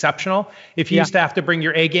to be exceptional. If you used to have to bring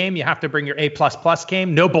your A game, you have to bring your A++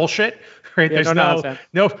 game. No bullshit, right? Yeah,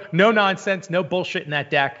 There's no nonsense, no bullshit in that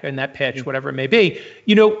deck, in that pitch, whatever it may be.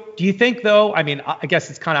 Do you think though, I mean, I guess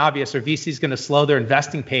it's kind of obvious, are VCs going to slow their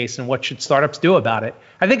investing pace, and what should startups do about it?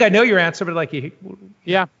 I think I know your answer, but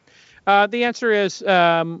Yeah. The answer is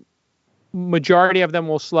majority of them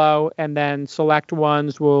will slow, and then select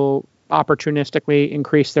ones will opportunistically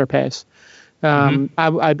increase their pace.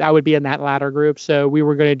 I would be in that latter group. So we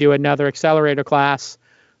were going to do another accelerator class.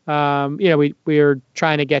 We are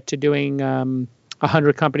trying to get to doing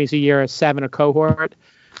 100 companies a year, 7 a cohort.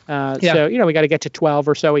 So, we got to get to 12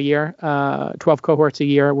 or so a year, 12 cohorts a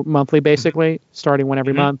year, monthly, basically, starting one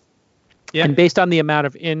every month. Yeah. And based on the amount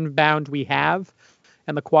of inbound we have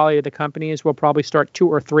and the quality of the companies, we'll probably start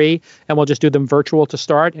 2 or 3, and we'll just do them virtual to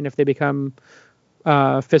start. And if they become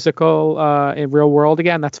physical in real world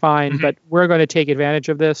again, that's fine. But we're going to take advantage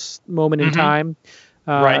of this moment in time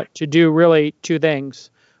to do really 2 things.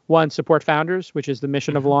 One, support founders, which is the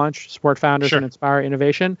mission of Launch, support founders and inspire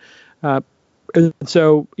innovation.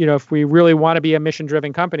 So, if we really want to be a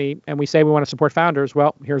mission-driven company and we say we want to support founders,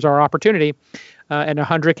 well, here's our opportunity. And a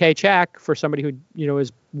 $100K check for somebody who,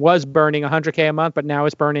 was burning $100K a month, but now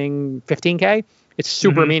is burning $15K. It's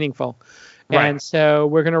super meaningful. Right. And so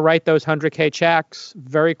we're going to write those $100K checks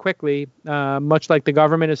very quickly, much like the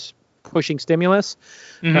government is pushing stimulus.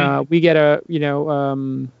 We get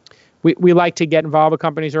we like to get involved with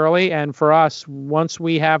companies early. And for us, once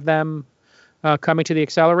we have them coming to the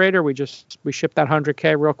accelerator, we ship that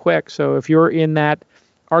 $100K real quick. So if you're in that,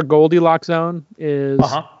 our Goldilocks zone is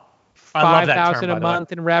 $5,000 a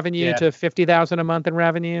month in revenue to $50,000 a month in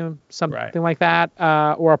revenue, something like that,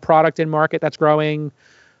 or a product in market that's growing,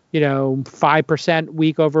 5%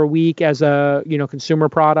 week over week as a consumer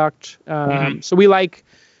product. So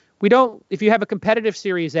we don't. If you have a competitive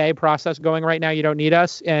Series A process going right now, you don't need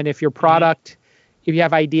us. And if your product if you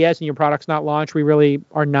have ideas and your product's not launched, we really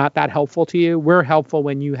are not that helpful to you. We're helpful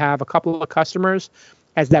when you have a couple of customers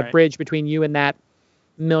as that bridge between you and that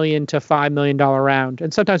 $1 million to $5 million round.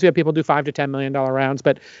 And sometimes we have people do $5 to $10 million rounds,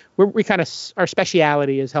 but we kind of, our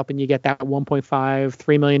speciality is helping you get that $1.5,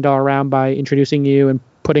 $3 million round by introducing you and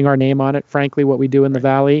putting our name on it. Frankly, what we do in the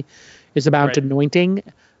Valley is about anointing,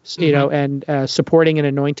 and supporting and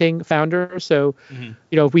anointing founders. So,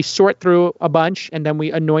 if we sort through a bunch and then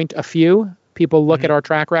we anoint a few, people look at our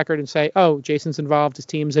track record and say, oh, Jason's involved, his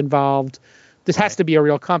team's involved. This has to be a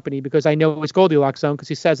real company because I know it's Goldilocks Zone because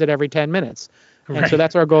he says it every 10 minutes. And so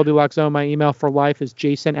that's our Goldilocks Zone. My email for life is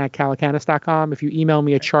jason@calacanis.com. If you email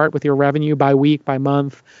me a chart with your revenue by week, by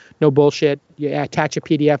month, no bullshit, you attach a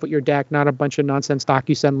PDF with your deck, not a bunch of nonsense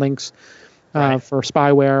DocuSend links for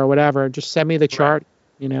spyware or whatever. Just send me the chart,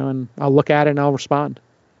 and I'll look at it and I'll respond.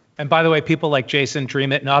 And by the way, people like Jason,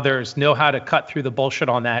 Dreamit, and others know how to cut through the bullshit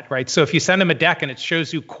on that, right? So if you send them a deck and it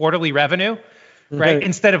shows you quarterly revenue, right,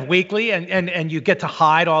 instead of weekly, and you get to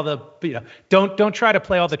hide all the, don't try to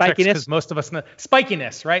play all the tricks because most of us know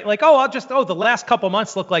spikiness, right? Like, the last couple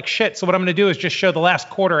months look like shit. So what I'm going to do is just show the last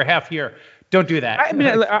quarter or half year. Don't do that. I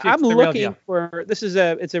mean, I'm looking for,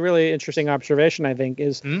 it's a really interesting observation, I think,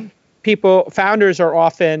 is founders are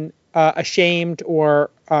often ashamed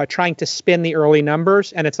or trying to spin the early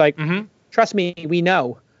numbers. And it's like, trust me, we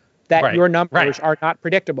know that your numbers are not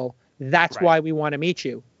predictable. That's why we want to meet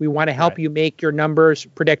you. We want to help you make your numbers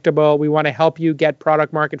predictable. We want to help you get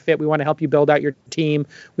product market fit. We want to help you build out your team.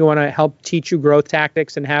 We want to help teach you growth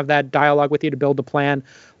tactics and have that dialogue with you to build a plan.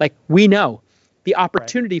 Like, we know the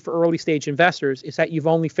opportunity for early stage investors is that you've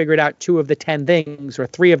only figured out 2 of the 10 things or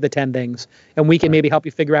 3 of the 10 things. And we can maybe help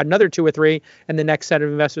you figure out another 2 or 3. And the next set of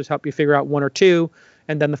investors help you figure out 1 or 2.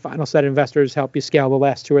 And then the final set of investors help you scale the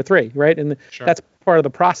last 2 or 3. Right. And that's part of the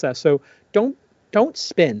process. So don't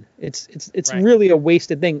spin. It's really a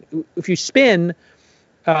wasted thing. If you spin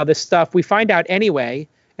this stuff, we find out anyway,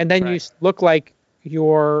 and then you look like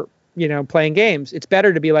you're, playing games. It's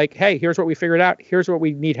better to be like, hey, here's what we figured out. Here's what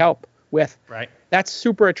we need help with. Right. That's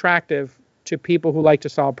super attractive to people who like to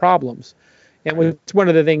solve problems. And it's one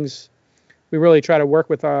of the things we really try to work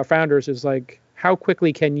with our founders is like, how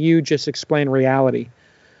quickly can you just explain reality?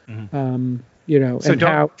 And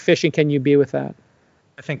how efficient can you be with that?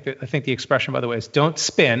 I think the expression, by the way, is don't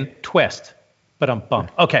spin, twist, but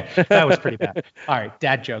bump. Okay, that was pretty bad. All right,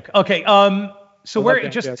 dad joke. Okay, so we're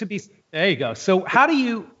just to be there. You go. So how do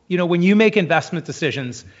you, when you make investment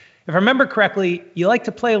decisions, if I remember correctly, you like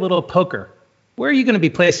to play a little poker, where are you going to be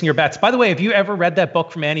placing your bets? By the way, have you ever read that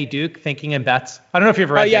book from Annie Duke, Thinking in Bets? I don't know if you've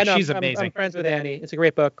ever read that. No, She's amazing. I'm friends with Annie. It's a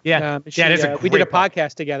great book. Yeah, it is a great We did a book.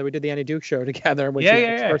 podcast together. We did the Annie Duke show together when she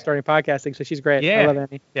was first starting podcasting. So she's great. I love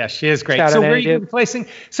Annie. Yeah, she is great. Shout so out where are Annie you going to Duke. be placing?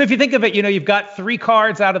 So if you think of it, you've got 3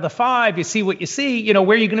 cards out of the 5. You see what you see. Where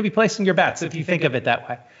are you going to be placing your bets if you think of it that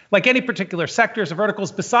way? Like any particular sectors or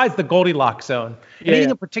verticals besides the Goldilocks zone. Anything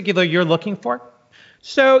in particular you're looking for?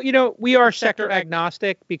 So, we are sector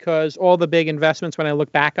agnostic because all the big investments, when I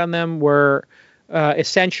look back on them, were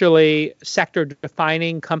essentially sector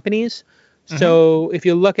defining companies. So if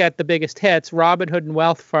you look at the biggest hits, Robinhood and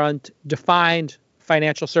Wealthfront defined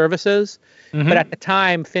financial services. But at the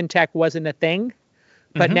time, fintech wasn't a thing.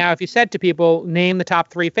 But now if you said to people, name the top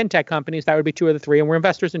 3 fintech companies, that would be 2 of the 3. And we're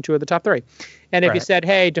investors in 2 of the top 3. And if you said,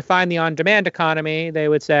 hey, define the on-demand economy, they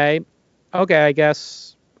would say, okay, I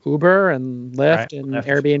guess Uber and Lyft and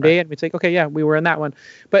Airbnb. And we'd say, okay, yeah, we were in that one.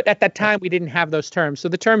 But at that time, we didn't have those terms. So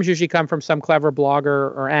the terms usually come from some clever blogger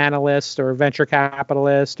or analyst or venture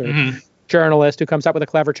capitalist or journalist who comes up with a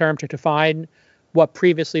clever term to define what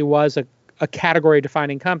previously was a category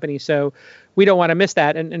defining company. So we don't want to miss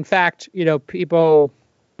that. And in fact, people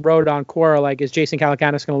wrote on Quora, like, is Jason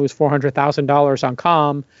Calacanis going to lose $400,000 on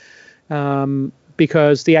Calm?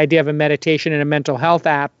 Because the idea of a meditation and a mental health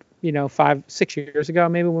app, 5-6 years ago,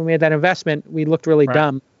 maybe when we made that investment, we looked really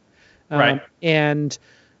dumb. And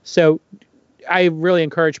so I really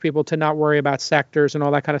encourage people to not worry about sectors and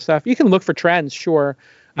all that kind of stuff. You can look for trends, sure.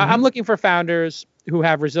 I'm looking for founders who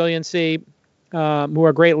have resiliency, who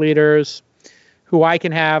are great leaders, who I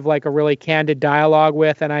can have like a really candid dialogue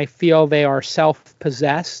with, and I feel they are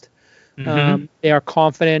self-possessed. They are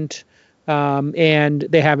confident. And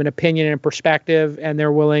they have an opinion and perspective, and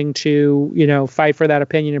they're willing to, fight for that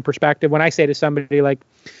opinion and perspective. When I say to somebody like,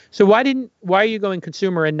 so why are you going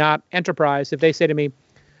consumer and not enterprise? If they say to me,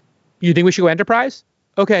 you think we should go enterprise?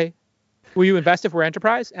 Okay. Will you invest if we're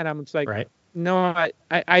enterprise? And I'm just like, no, I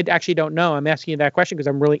actually don't know. I'm asking you that question because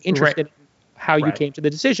I'm really interested in how you came to the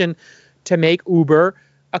decision to make Uber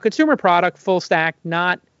a consumer product, full stack,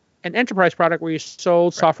 not an enterprise product where you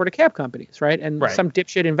sold software to cab companies, right? And some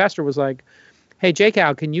dipshit investor was like, hey,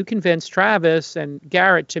 J-Cal, can you convince Travis and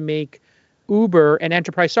Garrett to make Uber an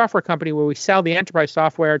enterprise software company where we sell the enterprise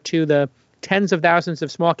software to the tens of thousands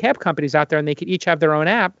of small cab companies out there, and they could each have their own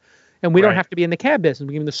app, and we don't have to be in the cab business,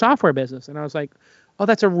 we can be in the software business. And I was like, oh,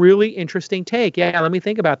 that's a really interesting take. Yeah, let me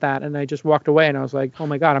think about that. And I just walked away, and I was like, oh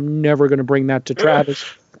my God, I'm never going to bring that to Travis.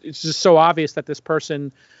 It's just so obvious that this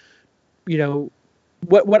person,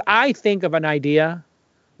 what I think of an idea,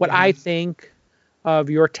 what I think of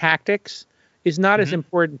your tactics is not as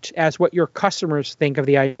important as what your customers think of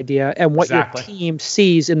the idea and what your team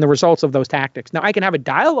sees in the results of those tactics. Now, I can have a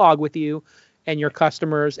dialogue with you and your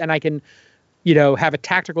customers, and I can, have a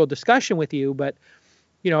tactical discussion with you. But,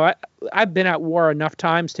 I've been at war enough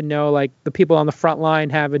times to know, like, the people on the front line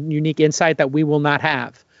have a unique insight that we will not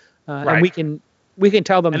have. And we can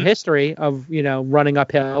tell them the history of, running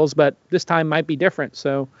up hills, but this time might be different.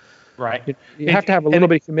 So you have to have a little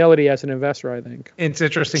bit of humility as an investor, I think. It's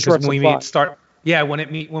interesting because when we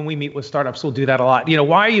meet with startups, we'll do that a lot.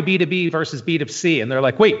 Why are you B2B versus B2C? And they're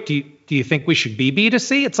like, wait, do you think we should be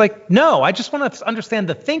B2C? It's like, no, I just want to understand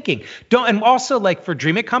the thinking. And also, like, for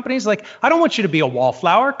Dream It companies, like, I don't want you to be a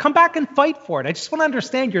wallflower. Come back and fight for it. I just want to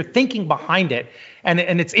understand your thinking behind it. And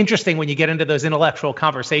it's interesting when you get into those intellectual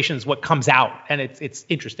conversations, what comes out, and it's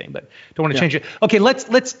interesting, but don't want to change it. Okay,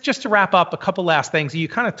 let's just to wrap up, a couple last things. You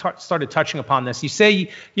kind of started touching upon this. You say,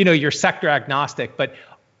 you're sector agnostic, but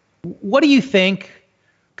what do you think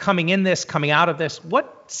coming out of this,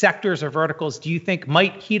 what sectors or verticals do you think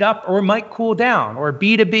might heat up or might cool down, or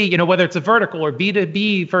B2B, whether it's a vertical or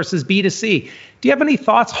B2B versus B2C? Do you have any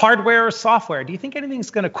thoughts, hardware or software? Do you think anything's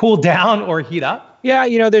going to cool down or heat up?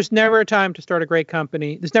 Yeah, there's never a time to start a great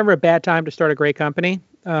company. There's never a bad time to start a great company.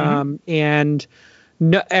 And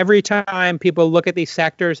every time people look at these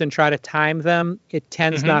sectors and try to time them, it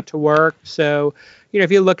tends not to work. So, if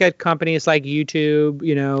you look at companies like YouTube,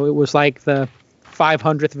 it was like the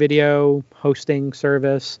 500th video hosting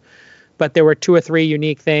service, but there were 2 or 3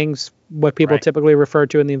 unique things, what people typically refer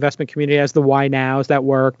to in the investment community as the why nows that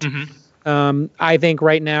worked. I think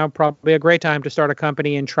right now probably a great time to start a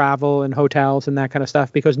company in travel and hotels and that kind of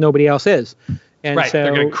stuff because nobody else is. And so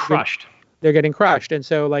they're getting crushed. They're getting crushed. And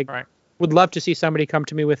so would love to see somebody come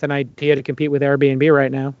to me with an idea to compete with Airbnb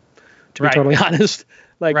right now, to be totally honest.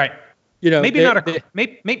 Maybe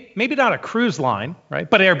not a cruise line, right?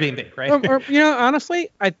 But Airbnb, right? Or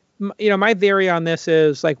honestly, my theory on this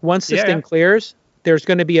is like once this thing clears, there's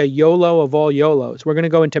going to be a YOLO of all YOLOs. We're going to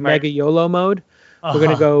go into mega YOLO mode. We're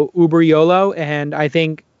going to go Uber YOLO, and I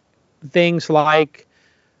think things like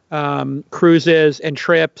cruises and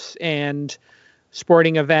trips and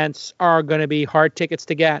sporting events are going to be hard tickets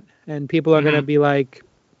to get, and people are going to be like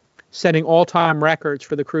setting all-time records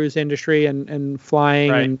for the cruise industry and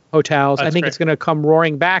flying and hotels. I think it's going to come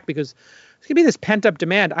roaring back because it's going to be this pent-up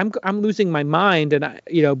demand. I'm losing my mind, and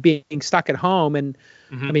being stuck at home, and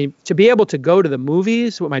I mean, to be able to go to the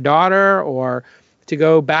movies with my daughter or to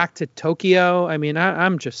go back to Tokyo. I mean,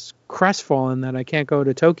 I'm just crestfallen that I can't go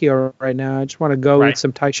to Tokyo right now. I just want to go eat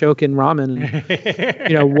some Taishoken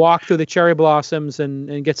ramen and, walk through the cherry blossoms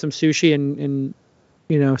and get some sushi and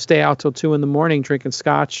stay out till 2 a.m. drinking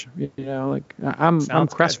scotch. I'm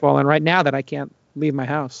crestfallen right now that I can't leave my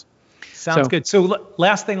house. Sounds good. So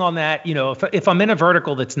last thing on that, if I'm in a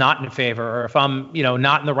vertical that's not in favor, or if I'm,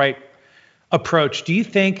 not in the right approach, do you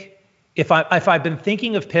think if I've been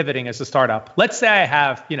thinking of pivoting as a startup, let's say I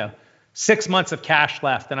have, 6 months of cash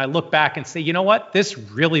left, and I look back and say, you know what, this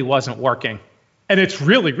really wasn't working, and it's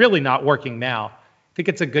really, really not working now. I think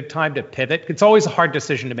it's a good time to pivot. It's always a hard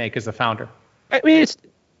decision to make as a founder. I mean,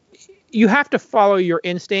 you have to follow your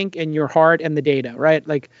instinct and your heart and the data, right?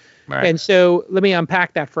 And so let me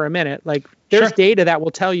unpack that for a minute. There's data that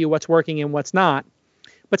will tell you what's working and what's not,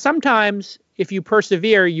 but sometimes if you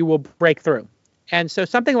persevere, you will break through. And so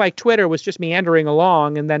something like Twitter was just meandering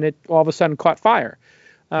along, and then it all of a sudden caught fire.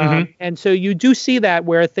 And so you do see that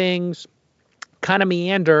where things kind of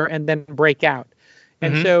meander and then break out.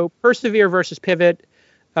 And so persevere versus pivot,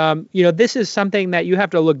 this is something that you have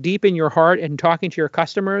to look deep in your heart and talking to your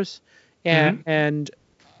customers and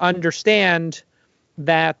understand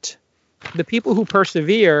that the people who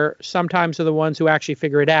persevere sometimes are the ones who actually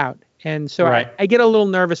figure it out. And so I get a little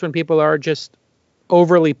nervous when people are just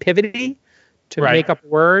overly pivoty, to make up a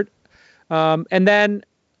word. And then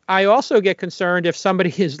I also get concerned if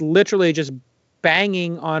somebody is literally just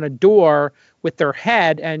banging on a door with their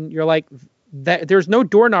head and you're like, there's no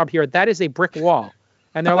doorknob here. That is a brick wall.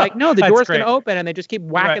 And they're like, no, the door's going to open. And they just keep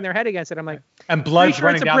whacking their head against it. I'm like, and blood's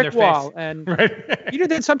running down their wall. face. And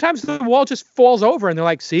then sometimes the wall just falls over and they're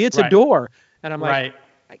like, see, it's a door. And I'm like,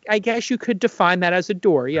 I guess you could define that as a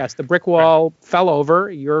door. Yes, the brick wall fell over,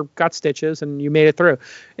 you got stitches, and you made it through.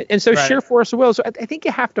 And so sheer force of will. So I think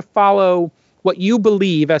you have to follow what you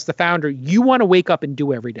believe as the founder you want to wake up and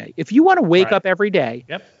do every day. If you want to wake up every day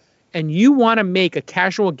and you want to make a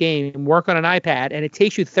casual game work on an iPad and it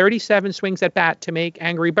takes you 37 swings at bat to make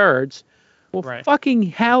Angry Birds, well, fucking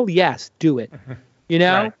hell yes, do it.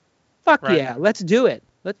 Fuck yeah, let's do it.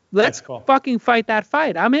 Let's fucking fight that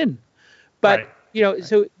fight. I'm in. But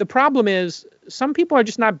so the problem is some people are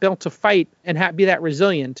just not built to fight and be that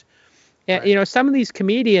resilient. And, some of these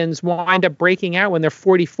comedians wind up breaking out when they're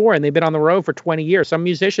 44 and they've been on the road for 20 years. Some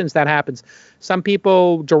musicians, that happens. Some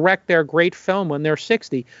people direct their great film when they're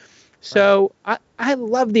 60. So I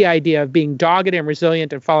love the idea of being dogged and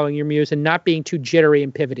resilient and following your muse and not being too jittery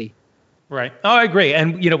and pivoty. Right. Oh, I agree.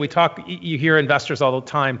 And, you hear investors all the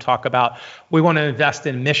time talk about, we want to invest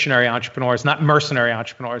in missionary entrepreneurs, not mercenary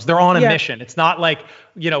entrepreneurs. They're on a mission. It's not like,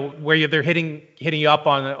 where they're hitting you up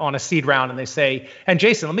on a seed round and they say, and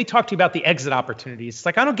Jason, let me talk to you about the exit opportunities. It's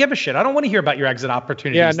like, I don't give a shit. I don't want to hear about your exit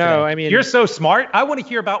opportunities. Yeah, no, today. I mean, you're so smart. I want to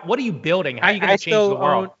hear about what are you building? How are you going to change the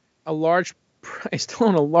world? I still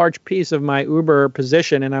own a large piece of my Uber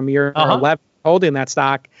position, and I'm year 11 holding that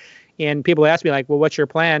stock. And people ask me, like, well, what's your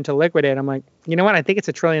plan to liquidate? I'm like, you know what? I think it's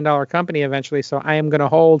 $1 trillion company eventually, so I am going to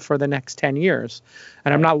hold for the next 10 years.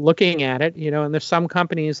 And I'm not looking at it, and there's some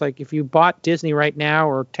companies, like if you bought Disney right now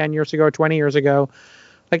or 10 years ago, 20 years ago,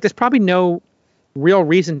 like there's probably no real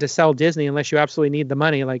reason to sell Disney unless you absolutely need the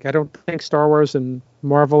money. Like I don't think Star Wars and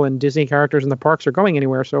Marvel and Disney characters in the parks are going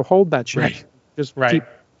anywhere, so hold that shit. Just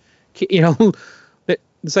keep,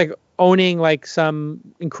 it's like owning like some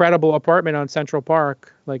incredible apartment on Central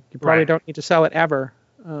Park. Like you probably don't need to sell it ever.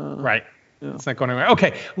 It's not going anywhere.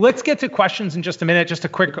 Okay, let's get to questions in just a minute. Just a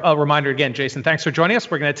quick reminder again, Jason, thanks for joining us.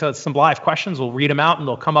 We're going to tell some live questions. We'll read them out and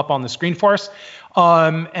they'll come up on the screen for us.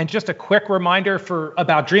 And just a quick reminder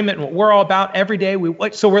about DreamIt and what we're all about every day.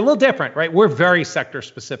 So we're a little different, right? We're very sector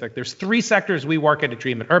specific. There's 3 sectors we work at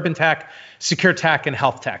DreamIt: urban tech, secure tech, and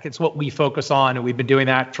health tech. It's what we focus on, and we've been doing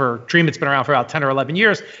that for DreamIt's been around for about 10 or 11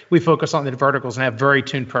 years. We focus on the verticals and have very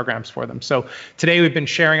tuned programs for them. So today we've been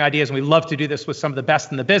sharing ideas, and we love to do this with some of the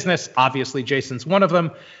best in the business. Obviously, Jason's one of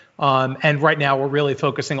them. And right now we're really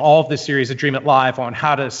focusing all of this series of DreamIt Live on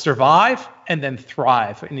how to survive and then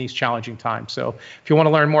thrive in these challenging times. So if you want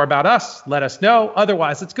to learn more about us, let us know.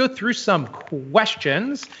 Otherwise, let's go through some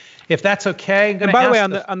questions, if that's okay. And by the way,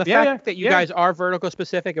 on the fact that you guys are vertical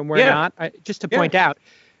specific and we're not, just to point out,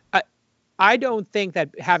 I don't think that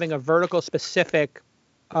having a vertical specific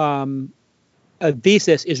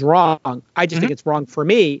thesis is wrong. I just think it's wrong for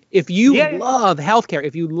me. If you love healthcare,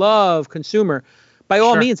 if you love consumer, by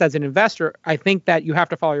all means, as an investor, I think that you have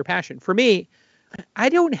to follow your passion. For me, I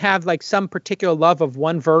don't have like some particular love of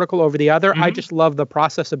one vertical over the other. I just love the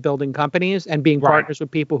process of building companies and being partners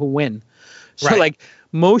with people who win. So like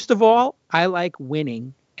most of all, I like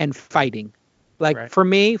winning and fighting. Like for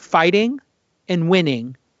me, fighting and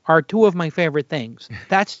winning are two of my favorite things.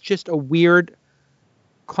 That's just a weird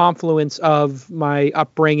confluence of my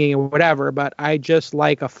upbringing or whatever, but I just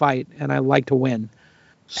like a fight and I like to win.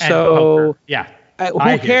 So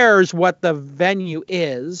who cares what the venue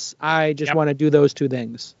is? I just want to do those two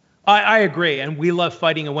things. I agree. And we love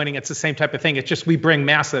fighting and winning. It's the same type of thing. It's just we bring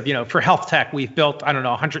massive, for health tech, we've built,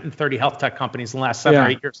 130 health tech companies in the last 7 or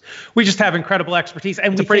 8 years. We just have incredible expertise.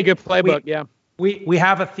 And it's a pretty good playbook, We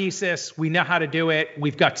have a thesis. We know how to do it.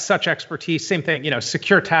 We've got such expertise. Same thing,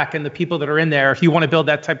 Secure Tech and the people that are in there. If you want to build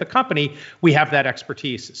that type of company, we have that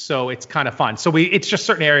expertise. So it's kind of fun. So it's just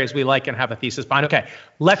certain areas we like and have a thesis behind. Okay,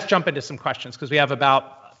 let's jump into some questions because we have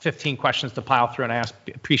about 15 questions to pile through, and I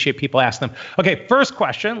appreciate people asking them. Okay, first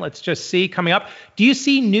question. Let's just see coming up. Do you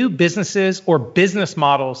see new businesses or business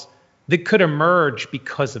models that could emerge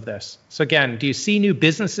because of this? So again, do you see new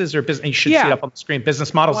businesses or business? You should see it up on the screen.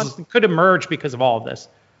 Business models that could emerge because of all of this.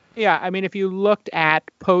 Yeah, I mean, if you looked at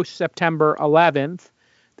post September 11th,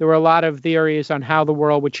 there were a lot of theories on how the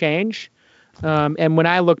world would change. And when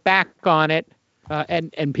I look back on it,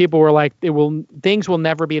 and people were like, things will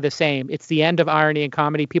never be the same. It's the end of irony and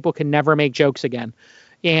comedy. People can never make jokes again.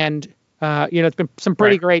 And it's been some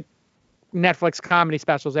pretty great Netflix comedy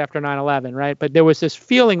specials after 9/11, right? But there was this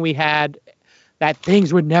feeling we had that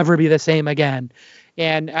things would never be the same again.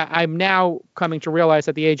 And I'm now coming to realize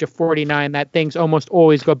at the age of 49 that things almost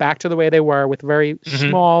always go back to the way they were with very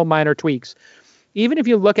small, minor tweaks. Even if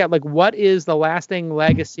you look at like what is the lasting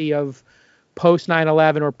legacy of post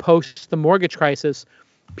 9/11 or post the mortgage crisis,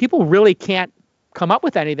 people really can't come up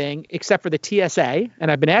with anything except for the TSA. And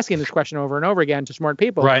I've been asking this question over and over again to smart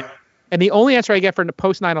people. Right. And the only answer I get for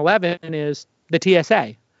post 9/11 is the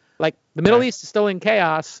TSA. Like the Middle East is still in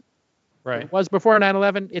chaos. Right. It was before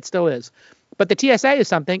 9/11. It still is. But the TSA is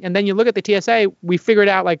something. And then you look at the TSA, we figured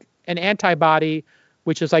out like an antibody,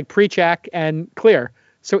 which is like pre-check and clear.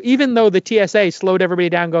 So even though the TSA slowed everybody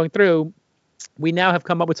down going through, we now have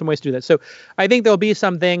come up with some ways to do that. So I think there'll be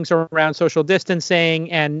some things around social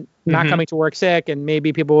distancing and not coming to work sick, and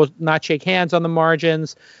maybe people will not shake hands on the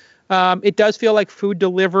margins. It does feel like food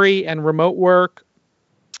delivery and remote work,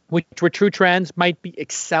 which were true trends, might be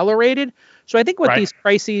accelerated. So I think what these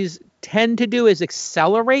crises tend to do is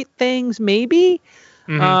accelerate things, maybe.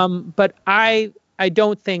 But I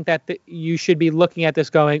don't think that you should be looking at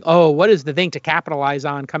this going, oh, what is the thing to capitalize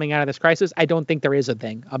on coming out of this crisis? I don't think there is a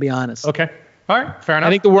thing. I'll be honest. Okay. All right. Fair enough.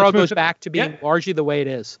 I think the world goes back to being largely the way it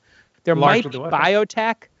is. There might be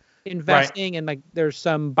biotech investing and like there's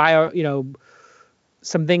some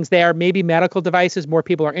some things there, maybe medical devices, more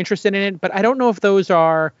people are interested in it. But I don't know if those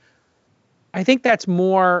are, I think that's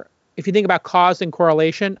more, if you think about cause and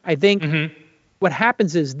correlation, I think what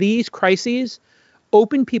happens is these crises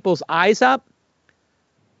open people's eyes up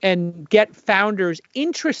and get founders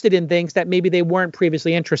interested in things that maybe they weren't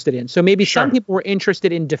previously interested in. So maybe some people were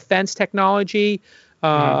interested in defense technology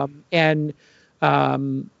and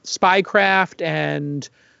spycraft and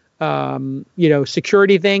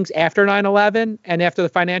security things after 9/11 and after the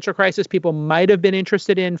financial crisis. People might have been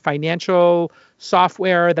interested in financial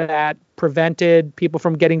software that prevented people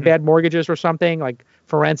from getting bad mortgages or something, like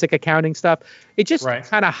forensic accounting stuff. It just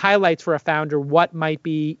kind of highlights for a founder what might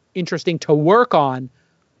be interesting to work on.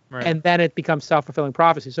 Right. And then it becomes self-fulfilling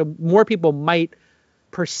prophecy. So more people might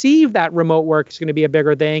perceive that remote work is going to be a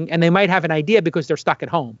bigger thing, and they might have an idea because they're stuck at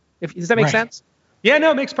home. Does that make sense? Yeah,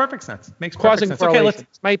 no, it makes perfect sense. Causing correlations.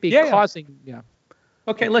 Okay, might be causing.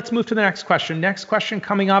 Okay, let's move to the next question. Next question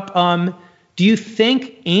coming up. Do you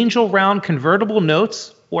think angel round convertible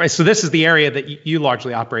notes, so this is the area that you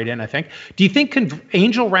largely operate in, I think. Do you think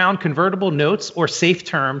angel round convertible notes or safe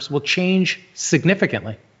terms will change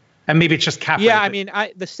significantly? And maybe it's just cap. Yeah, I mean,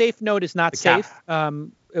 the safe note is not safe.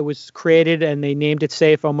 It was created and they named it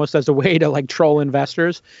safe almost as a way to like troll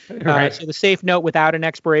investors. So the safe note without an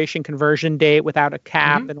expiration conversion date, without a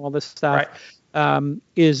cap and all this stuff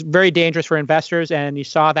is very dangerous for investors. And you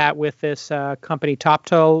saw that with this company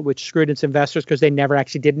TopTool, which screwed its investors because they never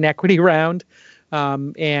actually did an equity round.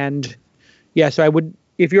 So I would,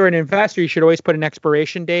 if you're an investor, you should always put an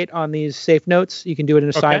expiration date on these safe notes. You can do it in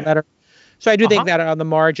a side letter. So I do think that on the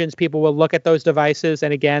margins, people will look at those devices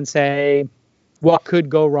and again say, what could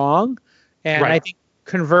go wrong? And I think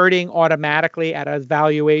converting automatically at a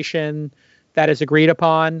valuation that is agreed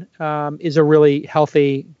upon is a really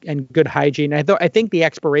healthy and good hygiene. I think the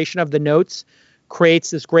expiration of the notes creates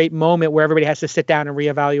this great moment where everybody has to sit down and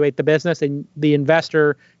reevaluate the business, and the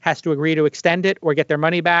investor has to agree to extend it or get their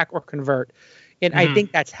money back or convert. And I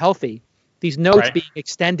think that's healthy. These notes being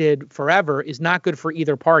extended forever is not good for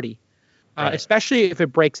either party, especially if it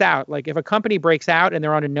breaks out. Like if a company breaks out and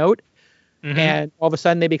they're on a note and all of a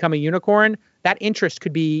sudden they become a unicorn, that interest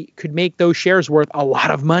could make those shares worth a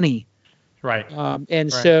lot of money. Right.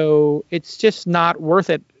 So it's just not worth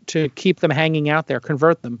it to keep them hanging out there.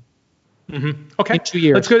 Convert them. Okay. In 2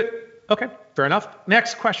 years. Let's go. Okay. Fair enough.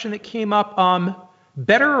 Next question that came up.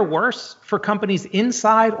 Better or worse for companies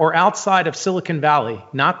inside or outside of Silicon Valley?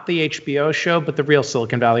 Not the HBO show, but the real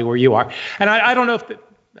Silicon Valley where you are. And I don't know if,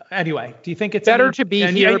 anyway, do you think it's better to be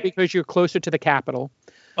here because you're closer to the capital?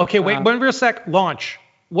 Okay, wait, one real sec. Launch.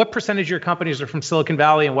 What percentage of your companies are from Silicon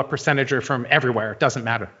Valley and what percentage are from everywhere? It doesn't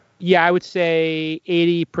matter. Yeah, I would say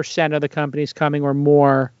 80% of the companies coming or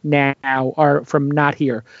more now are from not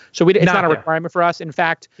here. So it's not a requirement for us. In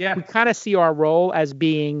fact, we kind of see our role as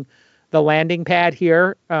being the landing pad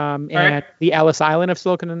here and the Ellis Island of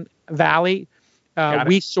Silicon Valley.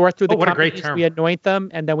 We sort through the companies, we anoint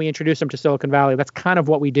them, and then we introduce them to Silicon Valley. That's kind of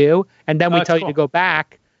what we do. And then we tell you to go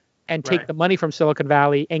back and take the money from Silicon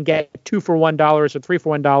Valley and get $2 for $1 or $3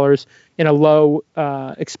 for $1 in a low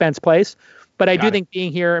expense place. But I do think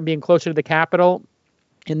being here and being closer to the capital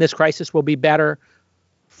in this crisis will be better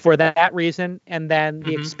for that reason. And then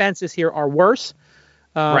the expenses here are worse.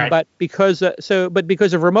 But because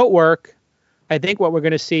of remote work, I think what we're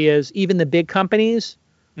going to see is even the big companies,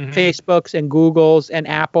 Facebooks and Googles and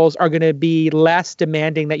Apples, are going to be less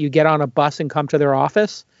demanding that you get on a bus and come to their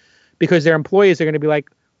office, because their employees are going to be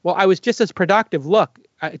like, well, I was just as productive. Look,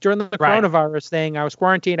 during the coronavirus thing, I was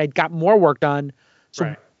quarantined. I got more work done.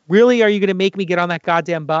 So really, are you going to make me get on that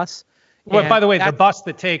goddamn bus? Well, by the way, the bus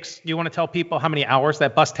that takes, you want to tell people how many hours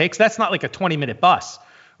that bus takes? That's not like a 20-minute bus,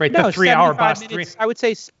 right? No, the 3-hour bus. I would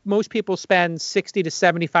say most people spend 60 to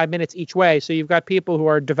 75 minutes each way. So you've got people who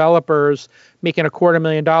are developers making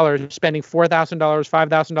 $250,000, spending $4,000,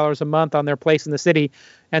 $5,000 a month on their place in the city.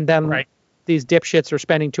 And then these dipshits are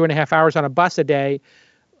spending 2.5 hours on a bus a day,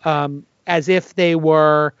 as if they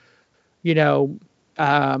were, in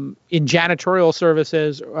janitorial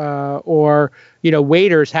services or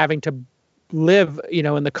waiters having to live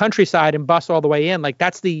in the countryside and bus all the way in. Like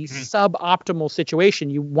that's the suboptimal situation.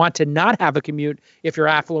 You want to not have a commute if you're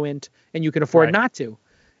affluent and you can afford not to.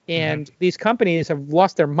 And these companies have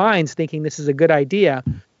lost their minds thinking this is a good idea.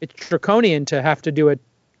 It's draconian to have to do a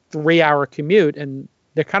 3-hour commute, and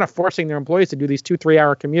they're kind of forcing their employees to do these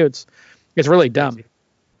 2-3-hour commutes. It's really dumb.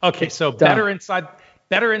 Okay, so better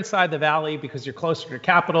inside the valley because you're closer to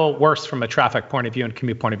capital, worse from a traffic point of view and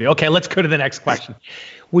commute point of view. Okay, let's go to the next question.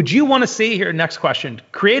 Would you want to see here, next question,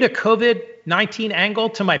 create a COVID-19 angle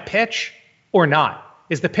to my pitch or not?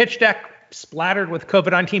 Is the pitch deck splattered with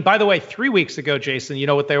COVID-19? By the way, 3 weeks ago, Jason,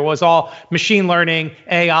 what there was all machine learning,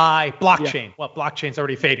 AI, blockchain. Yeah. Well, blockchain's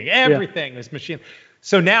already fading. Everything is machine.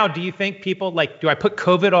 So now do you think people do I put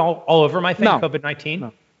COVID all over my thing, COVID-19?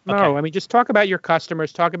 No. No, I mean, just talk about your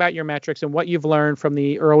customers, talk about your metrics and what you've learned from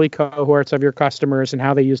the early cohorts of your customers and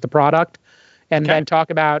how they use the product. And then talk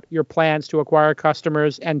about your plans to acquire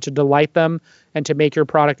customers and to delight them and to make your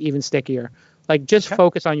product even stickier. Like just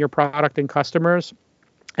focus on your product and customers.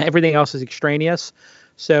 Everything else is extraneous.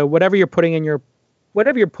 So whatever you're putting in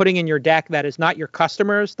your deck that is not your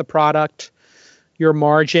customers, the product, your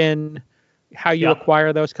margin, how you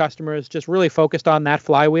acquire those customers, just really focused on that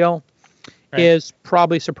flywheel. Is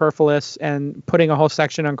probably superfluous, and putting a whole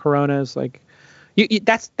section on Corona is like, you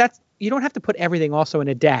don't have to put everything also in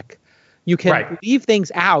a deck. You can leave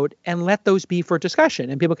things out and let those be for discussion,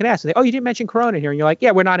 and people can ask, oh, you didn't mention Corona here, and you're like,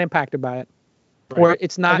 yeah, we're not impacted by it, or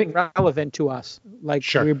it's not relevant to us. Like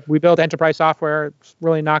we build enterprise software, it's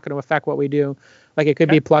really not going to affect what we do. Like it could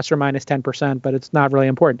be plus or minus 10%, but it's not really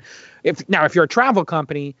important. If you're a travel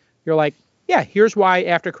company, you're like, yeah, here's why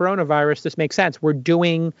after coronavirus this makes sense. We're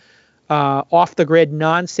doing off the grid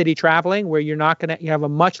non-city traveling where you have a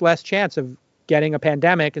much less chance of getting a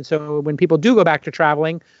pandemic. And so when people do go back to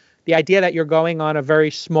traveling, the idea that you're going on a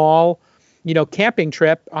very small, camping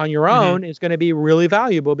trip on your own is going to be really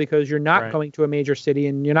valuable because you're not going to a major city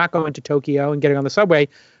and you're not going to Tokyo and getting on the subway.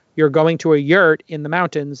 You're going to a yurt in the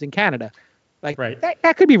mountains in Canada. Like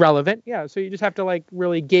that could be relevant. Yeah. So you just have to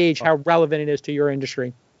really gauge how relevant it is to your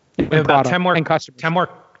industry. We have about 10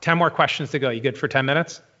 more questions to go. You good for 10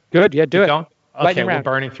 minutes? Good. Yeah, do it. Okay, we're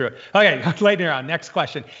burning through it. Okay, lightning round. Next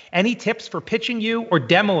question. Any tips for pitching you or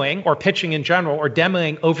demoing or pitching in general or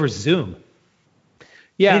demoing over Zoom?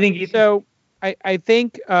 Yeah. So I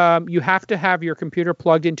think you have to have your computer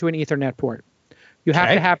plugged into an Ethernet port. You have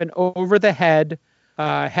to have an over-the-head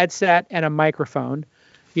headset and a microphone.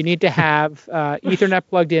 You need to have Ethernet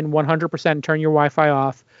plugged in 100%, turn your Wi-Fi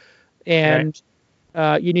off. And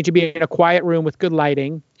you need to be in a quiet room with good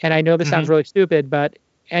lighting. And I know this sounds really stupid, but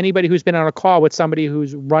anybody who's been on a call with somebody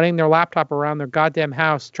who's running their laptop around their goddamn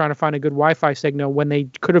house trying to find a good Wi-Fi signal when they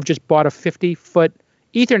could have just bought a 50-foot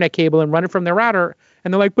Ethernet cable and run it from their router,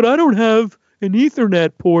 and they're like, but I don't have an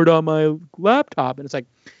Ethernet port on my laptop. And it's like,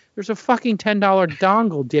 there's a fucking $10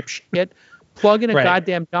 dongle, dipshit. Plug in a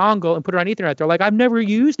goddamn dongle and put it on Ethernet. They're like, I've never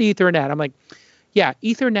used Ethernet. I'm like, yeah,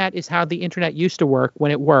 Ethernet is how the internet used to work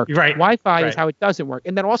when it worked. Right. Wi-Fi is how it doesn't work.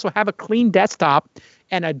 And then also have a clean desktop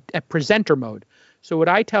and a presenter mode. So what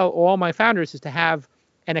I tell all my founders is to have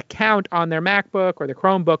an account on their MacBook or the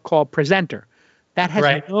Chromebook called Presenter. That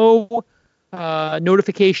has no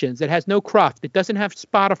notifications. It has no cruft. It doesn't have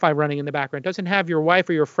Spotify running in the background. It doesn't have your wife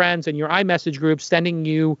or your friends and your iMessage group sending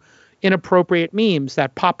you inappropriate memes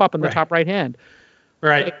that pop up in the top right hand.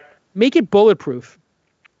 Right. Like, make it bulletproof.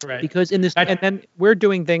 Right. Because in this, and then we're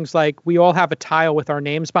doing things like we all have a tile with our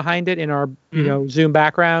names behind it in our Zoom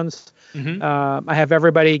backgrounds. I have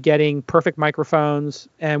everybody getting perfect microphones,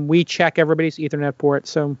 and we check everybody's Ethernet port.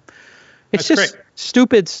 So it's just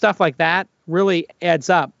stupid stuff like that really adds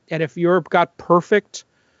up. And if you've got perfect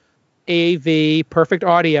AV, perfect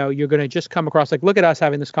audio, you're going to just come across like, look at us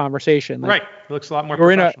having this conversation. Like, it looks a lot more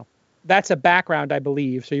professional. That's a background, I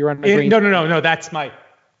believe. So you're on a green. No. That's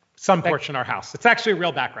some portion of our house. It's actually a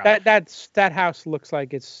real background. That house looks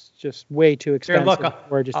like it's just way too expensive. Here, look,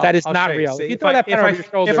 gorgeous. That is not real. See, if you throw that pen over your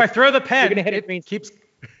shoulder, if I throw the pen, you're gonna hit a green keeps.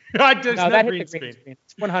 that hit the green screen.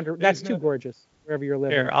 It's 100. That's too gorgeous. Wherever you're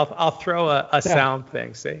living. Here, I'll throw a sound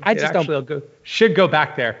thing. See, I just should go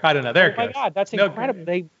back there. I don't know. There it goes. Oh my God, that's incredible.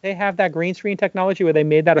 They have that green screen technology where they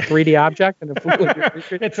made that a 3D object and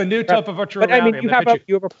it's a new type of virtual reality. But I mean,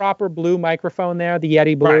 you have a proper blue microphone there, the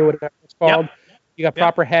Yeti Blue, whatever it's called. Yep. You got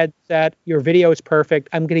proper headset. Your video is perfect.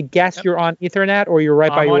 I'm going to guess you're on Ethernet or you're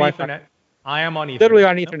by your Wi-Fi. Ethernet. I am on Ethernet. Literally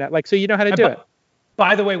on Ethernet. Like, so you know how to do it.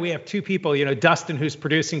 By the way, we have two people, Dustin, who's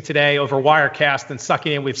producing today over Wirecast and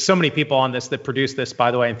sucking in. We have so many people on this that produce this, by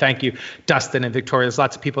the way. And thank you, Dustin and Victoria. There's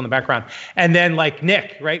lots of people in the background. And then like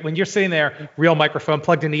Nick, right? When you're sitting there, real microphone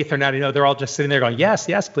plugged in Ethernet, they're all just sitting there going, yes,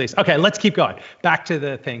 please. Okay, let's keep going. Back to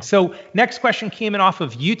the thing. So next question came in off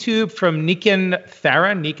of YouTube from Nikan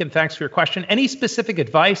Thara. Nikan, thanks for your question. Any specific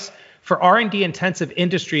advice for R&D intensive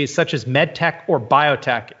industries such as medtech or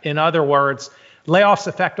biotech? In other words, layoffs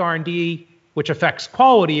affect R&D, which affects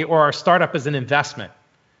quality, or our startup as an investment?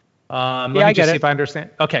 Let me just see if I understand.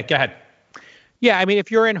 Okay, go ahead. Yeah, I mean,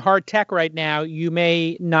 if you're in hard tech right now, you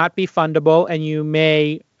may not be fundable and you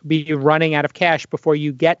may be running out of cash before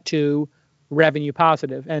you get to revenue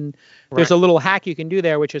positive. And there's a little hack you can do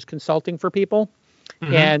there, which is consulting for people.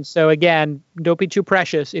 And so again, don't be too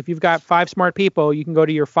precious. If you've got 5 smart people, you can go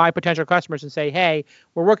to your 5 potential customers and say, hey,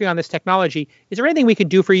 we're working on this technology. Is there anything we can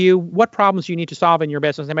do for you? What problems do you need to solve in your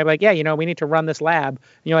business? They might be like, yeah, we need to run this lab. And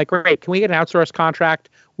you're like, great, can we get an outsourced contract?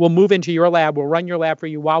 We'll move into your lab. We'll run your lab for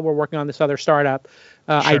you while we're working on this other startup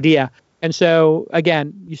idea. And so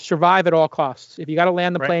again, you survive at all costs. If you got to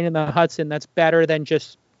land the plane in the Hudson, that's better than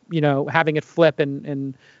just, having it flip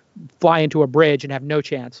and fly into a bridge and have no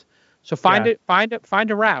chance. So find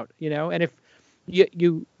a route, and if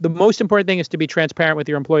you the most important thing is to be transparent with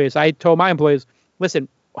your employees. I told my employees, listen,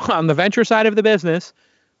 on the venture side of the business,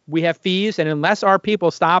 we have fees, and unless our people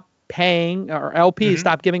stop paying or LPs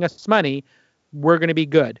stop giving us money, we're going to be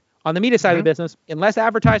good. On the media side of the business, unless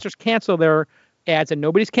advertisers cancel their ads, and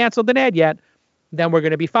nobody's canceled an ad yet, then we're going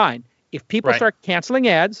to be fine. If people start canceling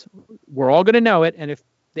ads, we're all going to know it, and if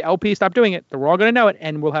the LPs stop doing it, we're all going to know it,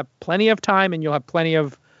 and we'll have plenty of time, and you'll have plenty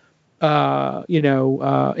of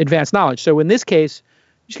advanced knowledge. So in this case,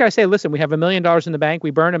 you just got to say, listen, we have $1 million in the bank. We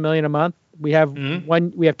burn $1 million a month. We have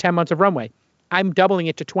we have 10 months of runway. I'm doubling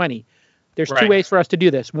it to 20. There's 2 ways for us to do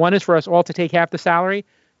this. One is for us all to take half the salary.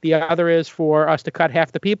 The other is for us to cut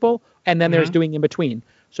half the people. And then there's doing in between.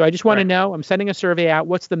 So I just want to know, I'm sending a survey out.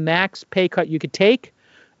 What's the max pay cut you could take?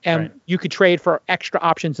 And you could trade for extra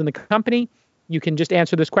options in the company. You can just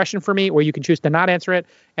answer this question for me, or you can choose to not answer it,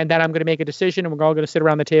 and then I'm going to make a decision, and we're all going to sit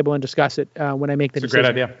around the table and discuss it when I make the decision. It's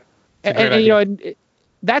a great idea. And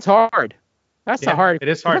that's hard. That's a hard. It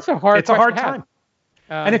is hard. That's a hard. It's a hard time.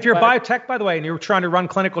 And if you're biotech, by the way, and you're trying to run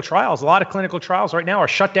clinical trials, a lot of clinical trials right now are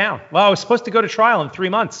shut down. Well, I was supposed to go to trial in 3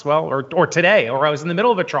 months, or today, or I was in the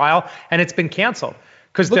middle of a trial and it's been canceled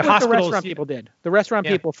because the hospitals. The restaurant people did. The restaurant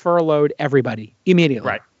people furloughed everybody immediately.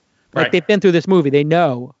 Right. They've been through this movie. They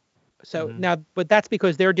know. So now, but that's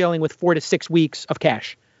because they're dealing with 4 to 6 weeks of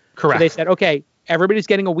cash. Correct. So they said, okay, everybody's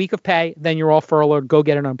getting a week of pay, then you're all furloughed, go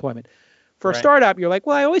get unemployment. For a startup, you're like,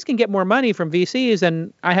 well, I always can get more money from VCs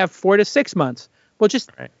and I have 4 to 6 months. Well, just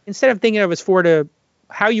instead of thinking of it as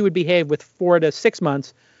how you would behave with 4 to 6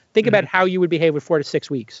 months, think about how you would behave with 4 to 6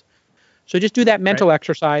 weeks. So just do that mental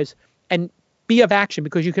exercise and be of action,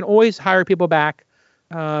 because you can always hire people back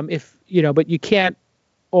but you can't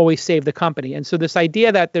always save the company. And so this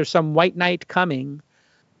idea that there's some white knight coming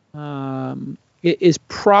is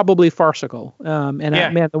probably farcical.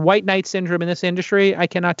 Man, the white knight syndrome in this industry, I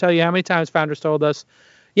cannot tell you how many times founders told us,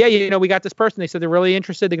 we got this person. They said they're really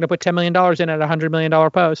interested. They're going to put $10 million in at a $100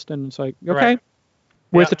 million post. And it's like, okay,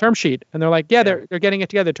 where's the term sheet? And they're like, they're getting it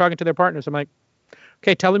together, talking to their partners. I'm like,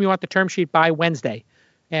 okay, tell them you want the term sheet by Wednesday.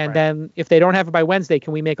 And then if they don't have it by Wednesday,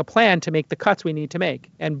 can we make a plan to make the cuts we need to make?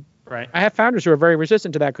 And I have founders who are very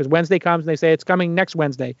resistant to that, because Wednesday comes and they say it's coming next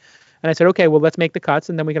Wednesday. And I said, okay, well, let's make the cuts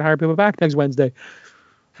and then we can hire people back next Wednesday.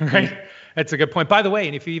 Right. That's a good point. By the way,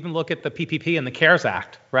 and if you even look at the PPP and the CARES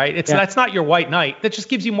Act, right, that's not your white knight. That just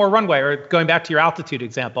gives you more runway. Or going back to your altitude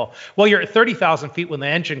example, well, you're at 30,000 feet when the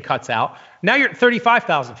engine cuts out. Now you're at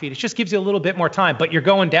 35,000 feet. It just gives you a little bit more time, but you're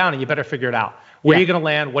going down and you better figure it out. Where are you going to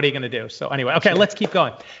land? What are you going to do? So anyway, okay, let's keep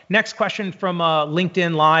going. Next question from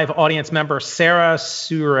LinkedIn Live audience member, Sarah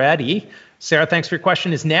Suretti. Sarah, thanks for your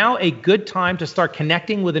question. Is now a good time to start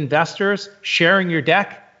connecting with investors, sharing your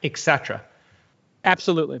deck, etc.?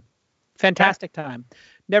 Absolutely. Fantastic time.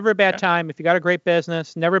 Never a bad time. If you got a great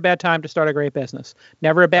business, never a bad time to start a great business.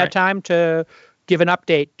 Never a bad time to give an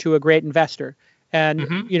update to a great investor.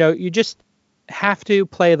 And, you just have to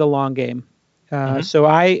play the long game. So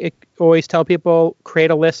I always tell people,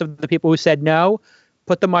 create a list of the people who said no,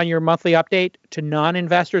 put them on your monthly update to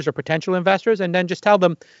non-investors or potential investors, and then just tell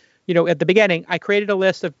them, at the beginning, I created a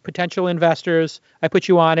list of potential investors. I put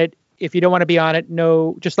you on it. If you don't want to be on it,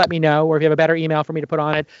 just let me know. Or if you have a better email for me to put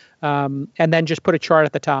on it, and then just put a chart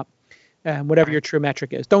at the top, whatever your true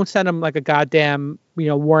metric is. Don't send them like a goddamn,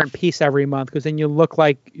 War and Peace every month, because then you look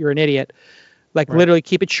like you're an idiot. Literally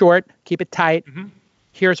keep it short, keep it tight.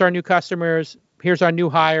 Here's our new customers. Here's our new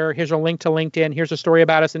hire. Here's a link to LinkedIn. Here's a story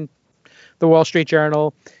about us in the Wall Street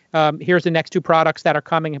Journal. Here's the next 2 products that are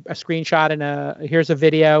coming, a screenshot, and here's a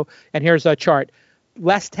video, and here's a chart.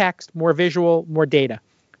 Less text, more visual, more data.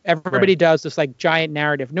 Everybody does this giant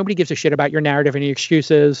narrative. Nobody gives a shit about your narrative and your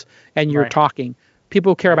excuses and your talking.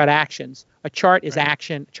 People care about actions. A chart is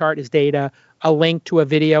action. A chart is data. A link to a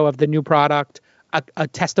video of the new product. A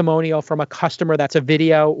testimonial from a customer that's a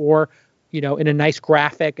video, or in a nice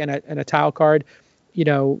graphic and a tile card.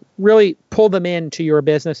 Really pull them into your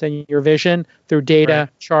business and your vision through data,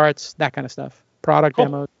 charts, that kind of stuff. Product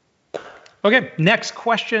demos. Okay, next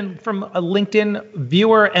question from a LinkedIn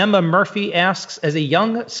viewer. Emma Murphy asks, as a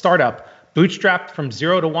young startup, bootstrapped from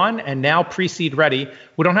 0 to 1 and now pre-seed ready,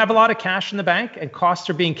 we don't have a lot of cash in the bank and costs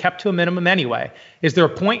are being kept to a minimum anyway. Is there a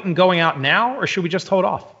point in going out now, or should we just hold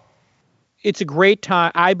off? It's a great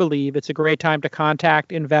time. I believe it's a great time to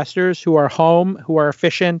contact investors who are home, who are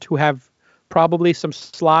efficient, who have probably some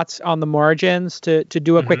slots on the margins to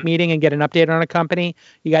do a quick meeting and get an update on a company.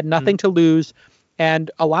 You got nothing to lose.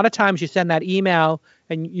 And a lot of times you send that email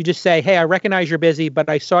and you just say, hey, I recognize you're busy, but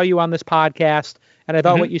I saw you on this podcast and I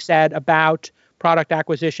thought what you said about product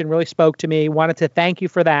acquisition really spoke to me. Wanted to thank you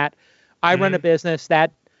for that. I run a business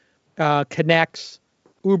that connects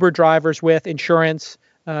Uber drivers with insurance,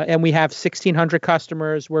 and we have 1,600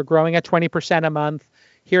 customers. We're growing at 20% a month.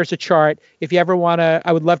 Here's a chart. If you ever want to,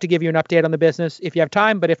 I would love to give you an update on the business if you have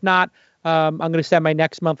time. But if not, I'm going to send my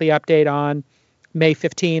next monthly update on May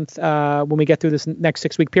 15th when we get through this next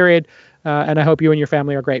 6-week period. And I hope you and your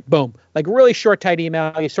family are great. Boom. Really short, tight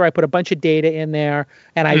email. You saw I put a bunch of data in there,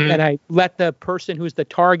 and I let the person who's the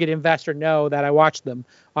target investor know that I watched them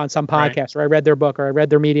on some podcast, or I read their book, or I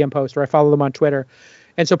read their Medium post, or I follow them on Twitter.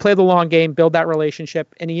 And so play the long game, build that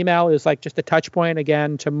relationship. An email is just a touch point,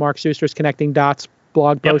 again, to Mark Suster's Connecting Dots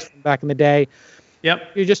blog post from back in the day.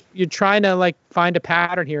 You're trying to find a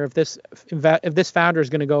pattern here if this founder is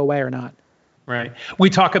going to go away or not. Right. We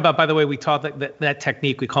talk about, by the way, that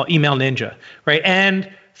technique we call email ninja, right?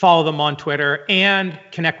 And follow them on Twitter, and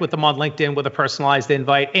connect with them on LinkedIn with a personalized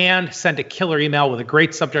invite, and send a killer email with a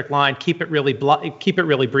great subject line. Keep it really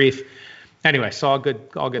brief. Anyway, so all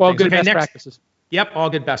good things. Good best practices. Yep, all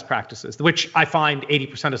good best practices, which I find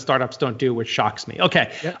 80% of startups don't do, which shocks me.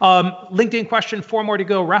 Okay, LinkedIn question, 4 more to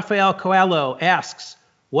go. Rafael Coelho asks,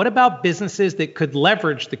 what about businesses that could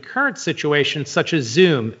leverage the current situation, such as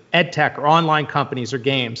Zoom, EdTech, or online companies or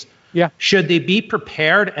games? Should they be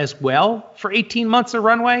prepared as well for 18 months of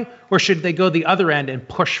runway, or should they go the other end and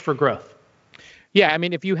push for growth? Yeah, I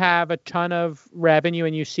mean, if you have a ton of revenue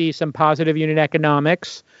and you see some positive unit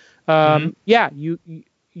economics, yeah,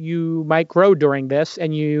 you might grow during this,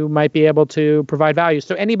 and you might be able to provide value.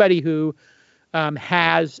 So anybody who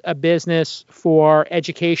has a business for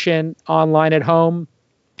education online at home,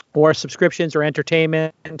 or subscriptions or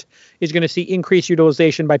entertainment, is going to see increased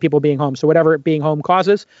utilization by people being home. So whatever being home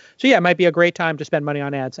causes. So yeah, it might be a great time to spend money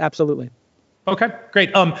on ads. Absolutely. Okay,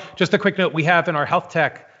 great. Just a quick note, we have in our health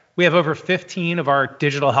tech, we have over 15 of our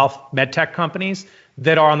digital health med tech companies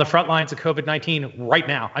that are on the front lines of COVID-19 right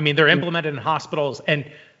now. I mean, they're implemented in hospitals and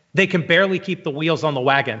they can barely keep the wheels on the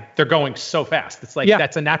wagon. They're going so fast. It's like,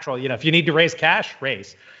 that's a natural, if you need to raise cash,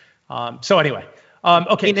 raise. So anyway.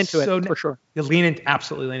 Okay, lean into it for sure. You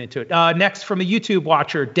absolutely lean into it. Next, from a YouTube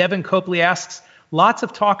watcher, Devin Copley asks, lots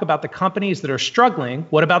of talk about the companies that are struggling.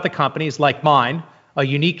 What about the companies like mine, a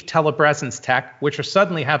unique telepresence tech, which are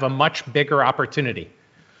suddenly have a much bigger opportunity?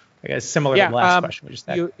 I guess similar to the last question we just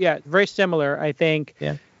had. Very similar. I think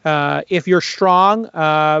if you're strong,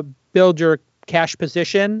 build your cash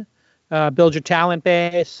position, build your talent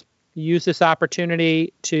base, use this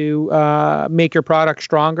opportunity to make your product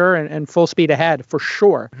stronger and full speed ahead for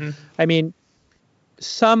sure. I mean,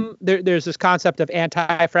 there's this concept of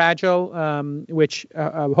anti-fragile, which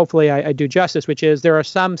hopefully I do justice, which is there are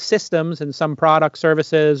some systems and some product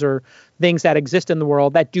services or things that exist in the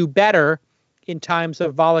world that do better in times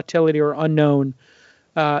of volatility or unknown.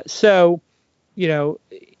 So,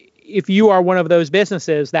 if you are one of those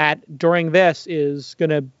businesses that during this is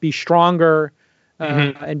going to be stronger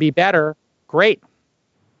and be better, great.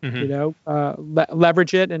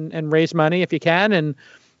 Leverage it and raise money if you can, and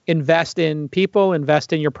invest in people,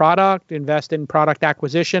 invest in your product, invest in product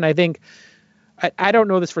acquisition. I think, I don't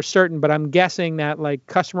know this for certain, but I'm guessing that like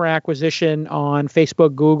customer acquisition on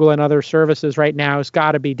Facebook, Google, and other services right now has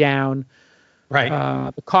got to be down. Right.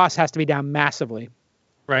 The cost has to be down massively.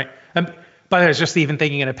 Right. But I was just even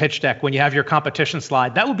thinking in a pitch deck, when you have your competition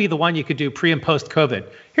slide, that would be the one you could do pre and post COVID.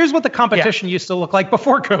 Here's what the competition used to look like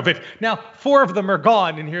before COVID. Now, 4 of them are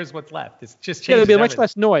gone, and here's what's left. It's just changed. There'll be much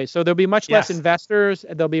less noise. So there'll be much less investors.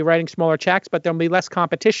 They'll be writing smaller checks, but there'll be less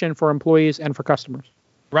competition for employees and for customers.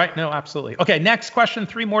 Right. No, absolutely. Okay. Next question.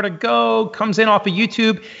 3 more to go. Comes in off of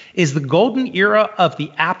YouTube. Is the golden era of the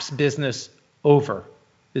apps business over?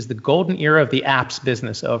 Is the golden era of the apps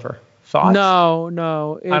business over? Thoughts?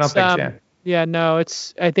 No. I don't think so. Yeah, no,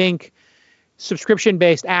 I think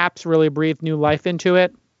subscription-based apps really breathed new life into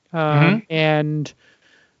it. And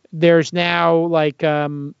there's now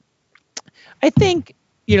I think,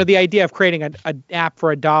 the idea of creating an app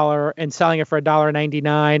for $1 and selling it for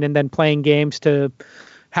 $1.99 and then playing games to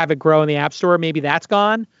have it grow in the App Store, maybe that's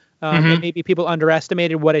gone. And maybe people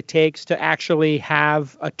underestimated what it takes to actually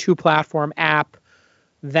have a 2-platform app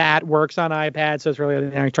that works on iPad. So it's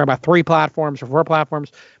really, you're talking about 3 platforms or 4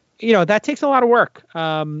 platforms. That takes a lot of work.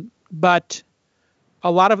 But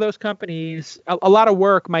a lot of those companies, a lot of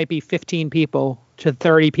work might be 15 people to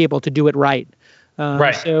 30 people to do it right.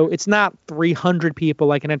 So it's not 300 people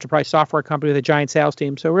like an enterprise software company with a giant sales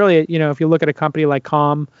team. So really, if you look at a company like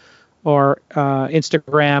Calm or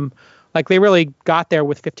Instagram, they really got there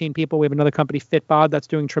with 15 people. We have another company, Fitbod, that's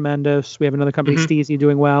doing tremendous. We have another company, Steezy,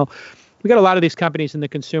 doing well. We got a lot of these companies in the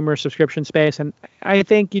consumer subscription space, and I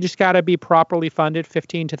think you just got to be properly funded,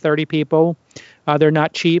 15 to 30 people. They're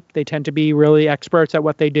not cheap. They tend to be really experts at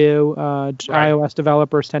what they do. iOS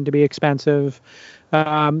developers tend to be expensive.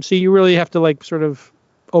 So you really have to sort of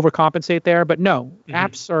overcompensate there. But no,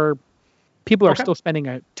 people are still spending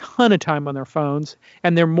a ton of time on their phones,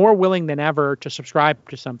 and they're more willing than ever to subscribe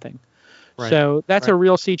to something. So that's a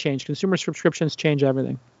real sea change. Consumer subscriptions change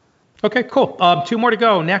everything. Okay, cool. 2 more to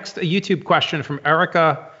go. Next, a YouTube question from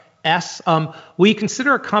Erica S. Will you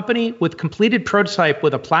consider a company with completed prototype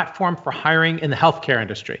with a platform for hiring in the healthcare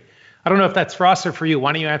industry? I don't know if that's for us or for you.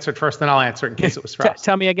 Why don't you answer it first, then I'll answer it in case it was for us.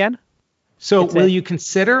 Tell me again. So will you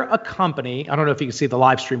consider a company, I don't know if you can see the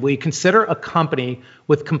live stream, will you consider a company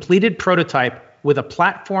with completed prototype with a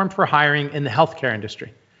platform for hiring in the healthcare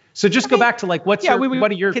industry? So just go back to what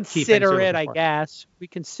are your key things? Consider it, I guess. We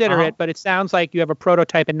consider it, but it sounds like you have a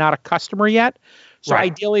prototype and not a customer yet. So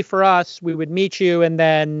ideally for us, we would meet you and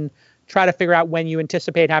then try to figure out when you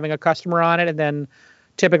anticipate having a customer on it. And then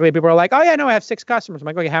typically people are like, oh yeah, no, I have 6 customers. I'm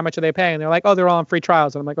like, okay, how much are they paying? And they're like, oh, they're all on free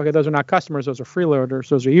trials. And I'm like, okay, those are not customers. Those are freeloaders.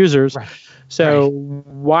 Those are users. So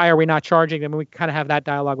why are we not charging them? And we kind of have that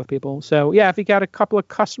dialogue with people. So yeah, if you got a couple of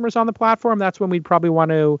customers on the platform, that's when we'd probably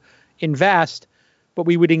want to invest. But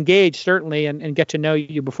we would engage certainly and get to know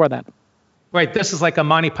you before that. Right. This is like a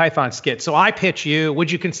Monty Python skit. So I pitch you,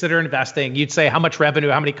 would you consider investing? You'd say, how much revenue,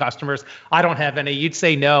 how many customers? I don't have any. You'd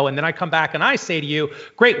say no. And then I come back and I say to you,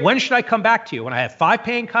 great, when should I come back to you? When I have 5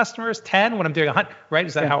 paying customers, 10, when I'm doing 100, right?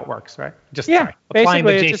 Is that how it works, right? Just applying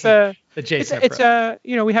basically, the Jason approach.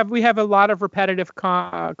 We have a lot of repetitive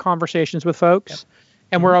conversations with folks,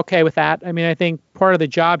 and we're okay with that. I mean, I think part of the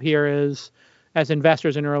job here is, as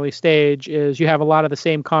investors in early stage, is you have a lot of the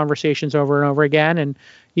same conversations over and over again, and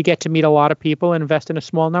you get to meet a lot of people and invest in a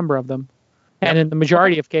small number of them. And in the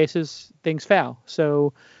majority of cases, things fail.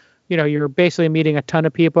 So, you're basically meeting a ton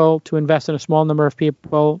of people to invest in a small number of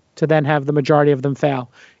people to then have the majority of them fail.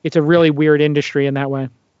 It's a really weird industry in that way.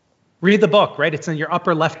 Read the book, right? It's in your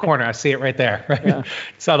upper left corner. I see it right there. Right? Yeah.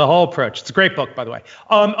 So the whole approach. It's a great book, by the way.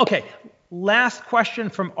 Okay. Last question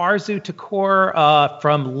from Arzu Takor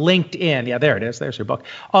from LinkedIn. Yeah, there it is. There's your book.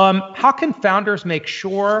 How can founders make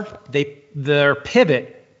sure their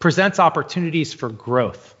pivot presents opportunities for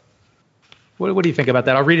growth? What do you think about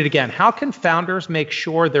that? I'll read it again. How can founders make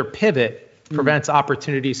sure their pivot prevents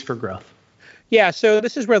opportunities for growth? Yeah, so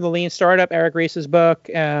this is where the Lean Startup, Eric Ries's book.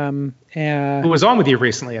 Who was on with you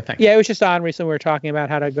recently, I think. Yeah, it was just on recently. We were talking about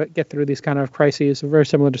how to get through these kind of crises, a very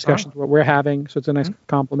similar discussion to what we're having. So it's a nice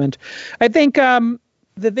compliment. I think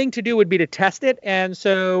the thing to do would be to test it. And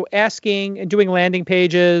so asking and doing landing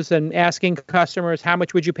pages and asking customers, how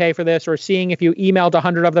much would you pay for this? Or seeing if you emailed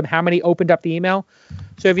 100 of them, how many opened up the email.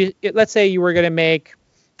 So let's say you were going to make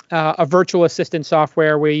a virtual assistant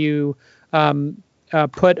software where you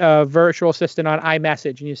put a virtual assistant on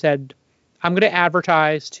iMessage, and you said, I'm going to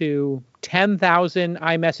advertise to 10,000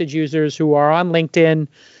 iMessage users who are on LinkedIn,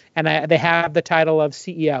 and they have the title of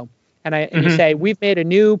CEO. And you say, we've made a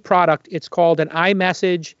new product. It's called an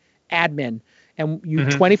iMessage admin. And you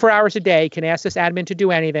 24 hours a day can ask this admin to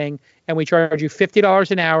do anything, and we charge you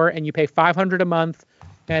 $50 an hour, and you pay $500 a month.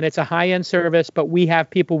 And it's a high-end service, but we have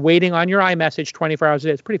people waiting on your iMessage 24 hours a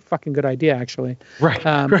day. It's a pretty fucking good idea, actually. Right.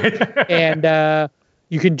 And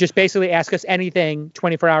you can just basically ask us anything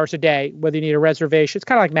 24 hours a day, whether you need a reservation. It's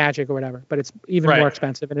kind of like Magic or whatever, but it's even more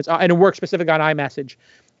expensive. And it works specific on iMessage.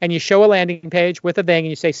 And you show a landing page with a thing, and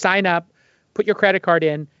you say, sign up, put your credit card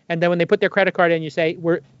in. And then when they put their credit card in, you say,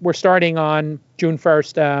 we're starting on June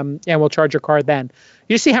 1st, and we'll charge your card then.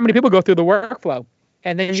 You see how many people go through the workflow.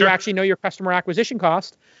 And then you actually know your customer acquisition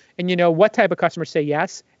cost, and you know what type of customers say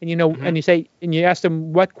yes, and and you ask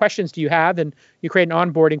them, what questions do you have, and you create an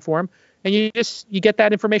onboarding form, and you get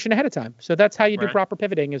that information ahead of time. So that's how you do proper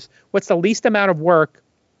pivoting: is what's the least amount of work,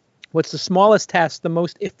 what's the smallest test, the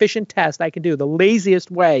most efficient test I can do, the laziest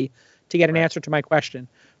way to get an answer to my question.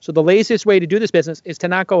 So the laziest way to do this business is to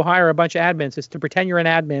not go hire a bunch of admins, is to pretend you're an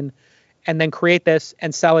admin, and then create this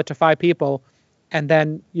and sell it to 5 people. And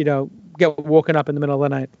then, get woken up in the middle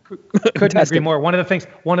of the night. Couldn't agree more. One of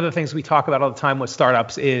the things we talk about all the time with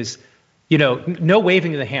startups is, no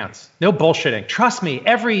waving of the hands, no bullshitting. Trust me,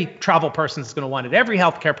 every travel person is going to want it. Every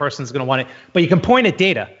healthcare person is going to want it. But you can point at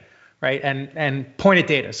data, right? And point at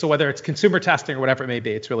data. So whether it's consumer testing or whatever it may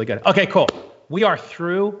be, it's really good. Okay, cool. We are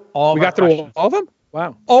through all. We got through all of them?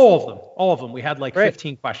 Wow. All of them. We had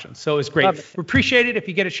 15 questions. So it was great. We appreciate it. If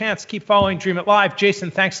you get a chance, keep following Dream It Live.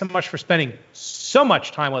 Jason, thanks so much for spending so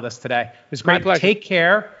much time with us today. It was great. Take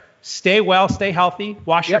care. Stay well. Stay healthy.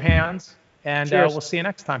 Wash your hands. And we'll see you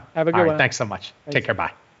next time. Have a good one. Thanks so much. Thanks. Take care.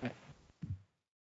 Bye.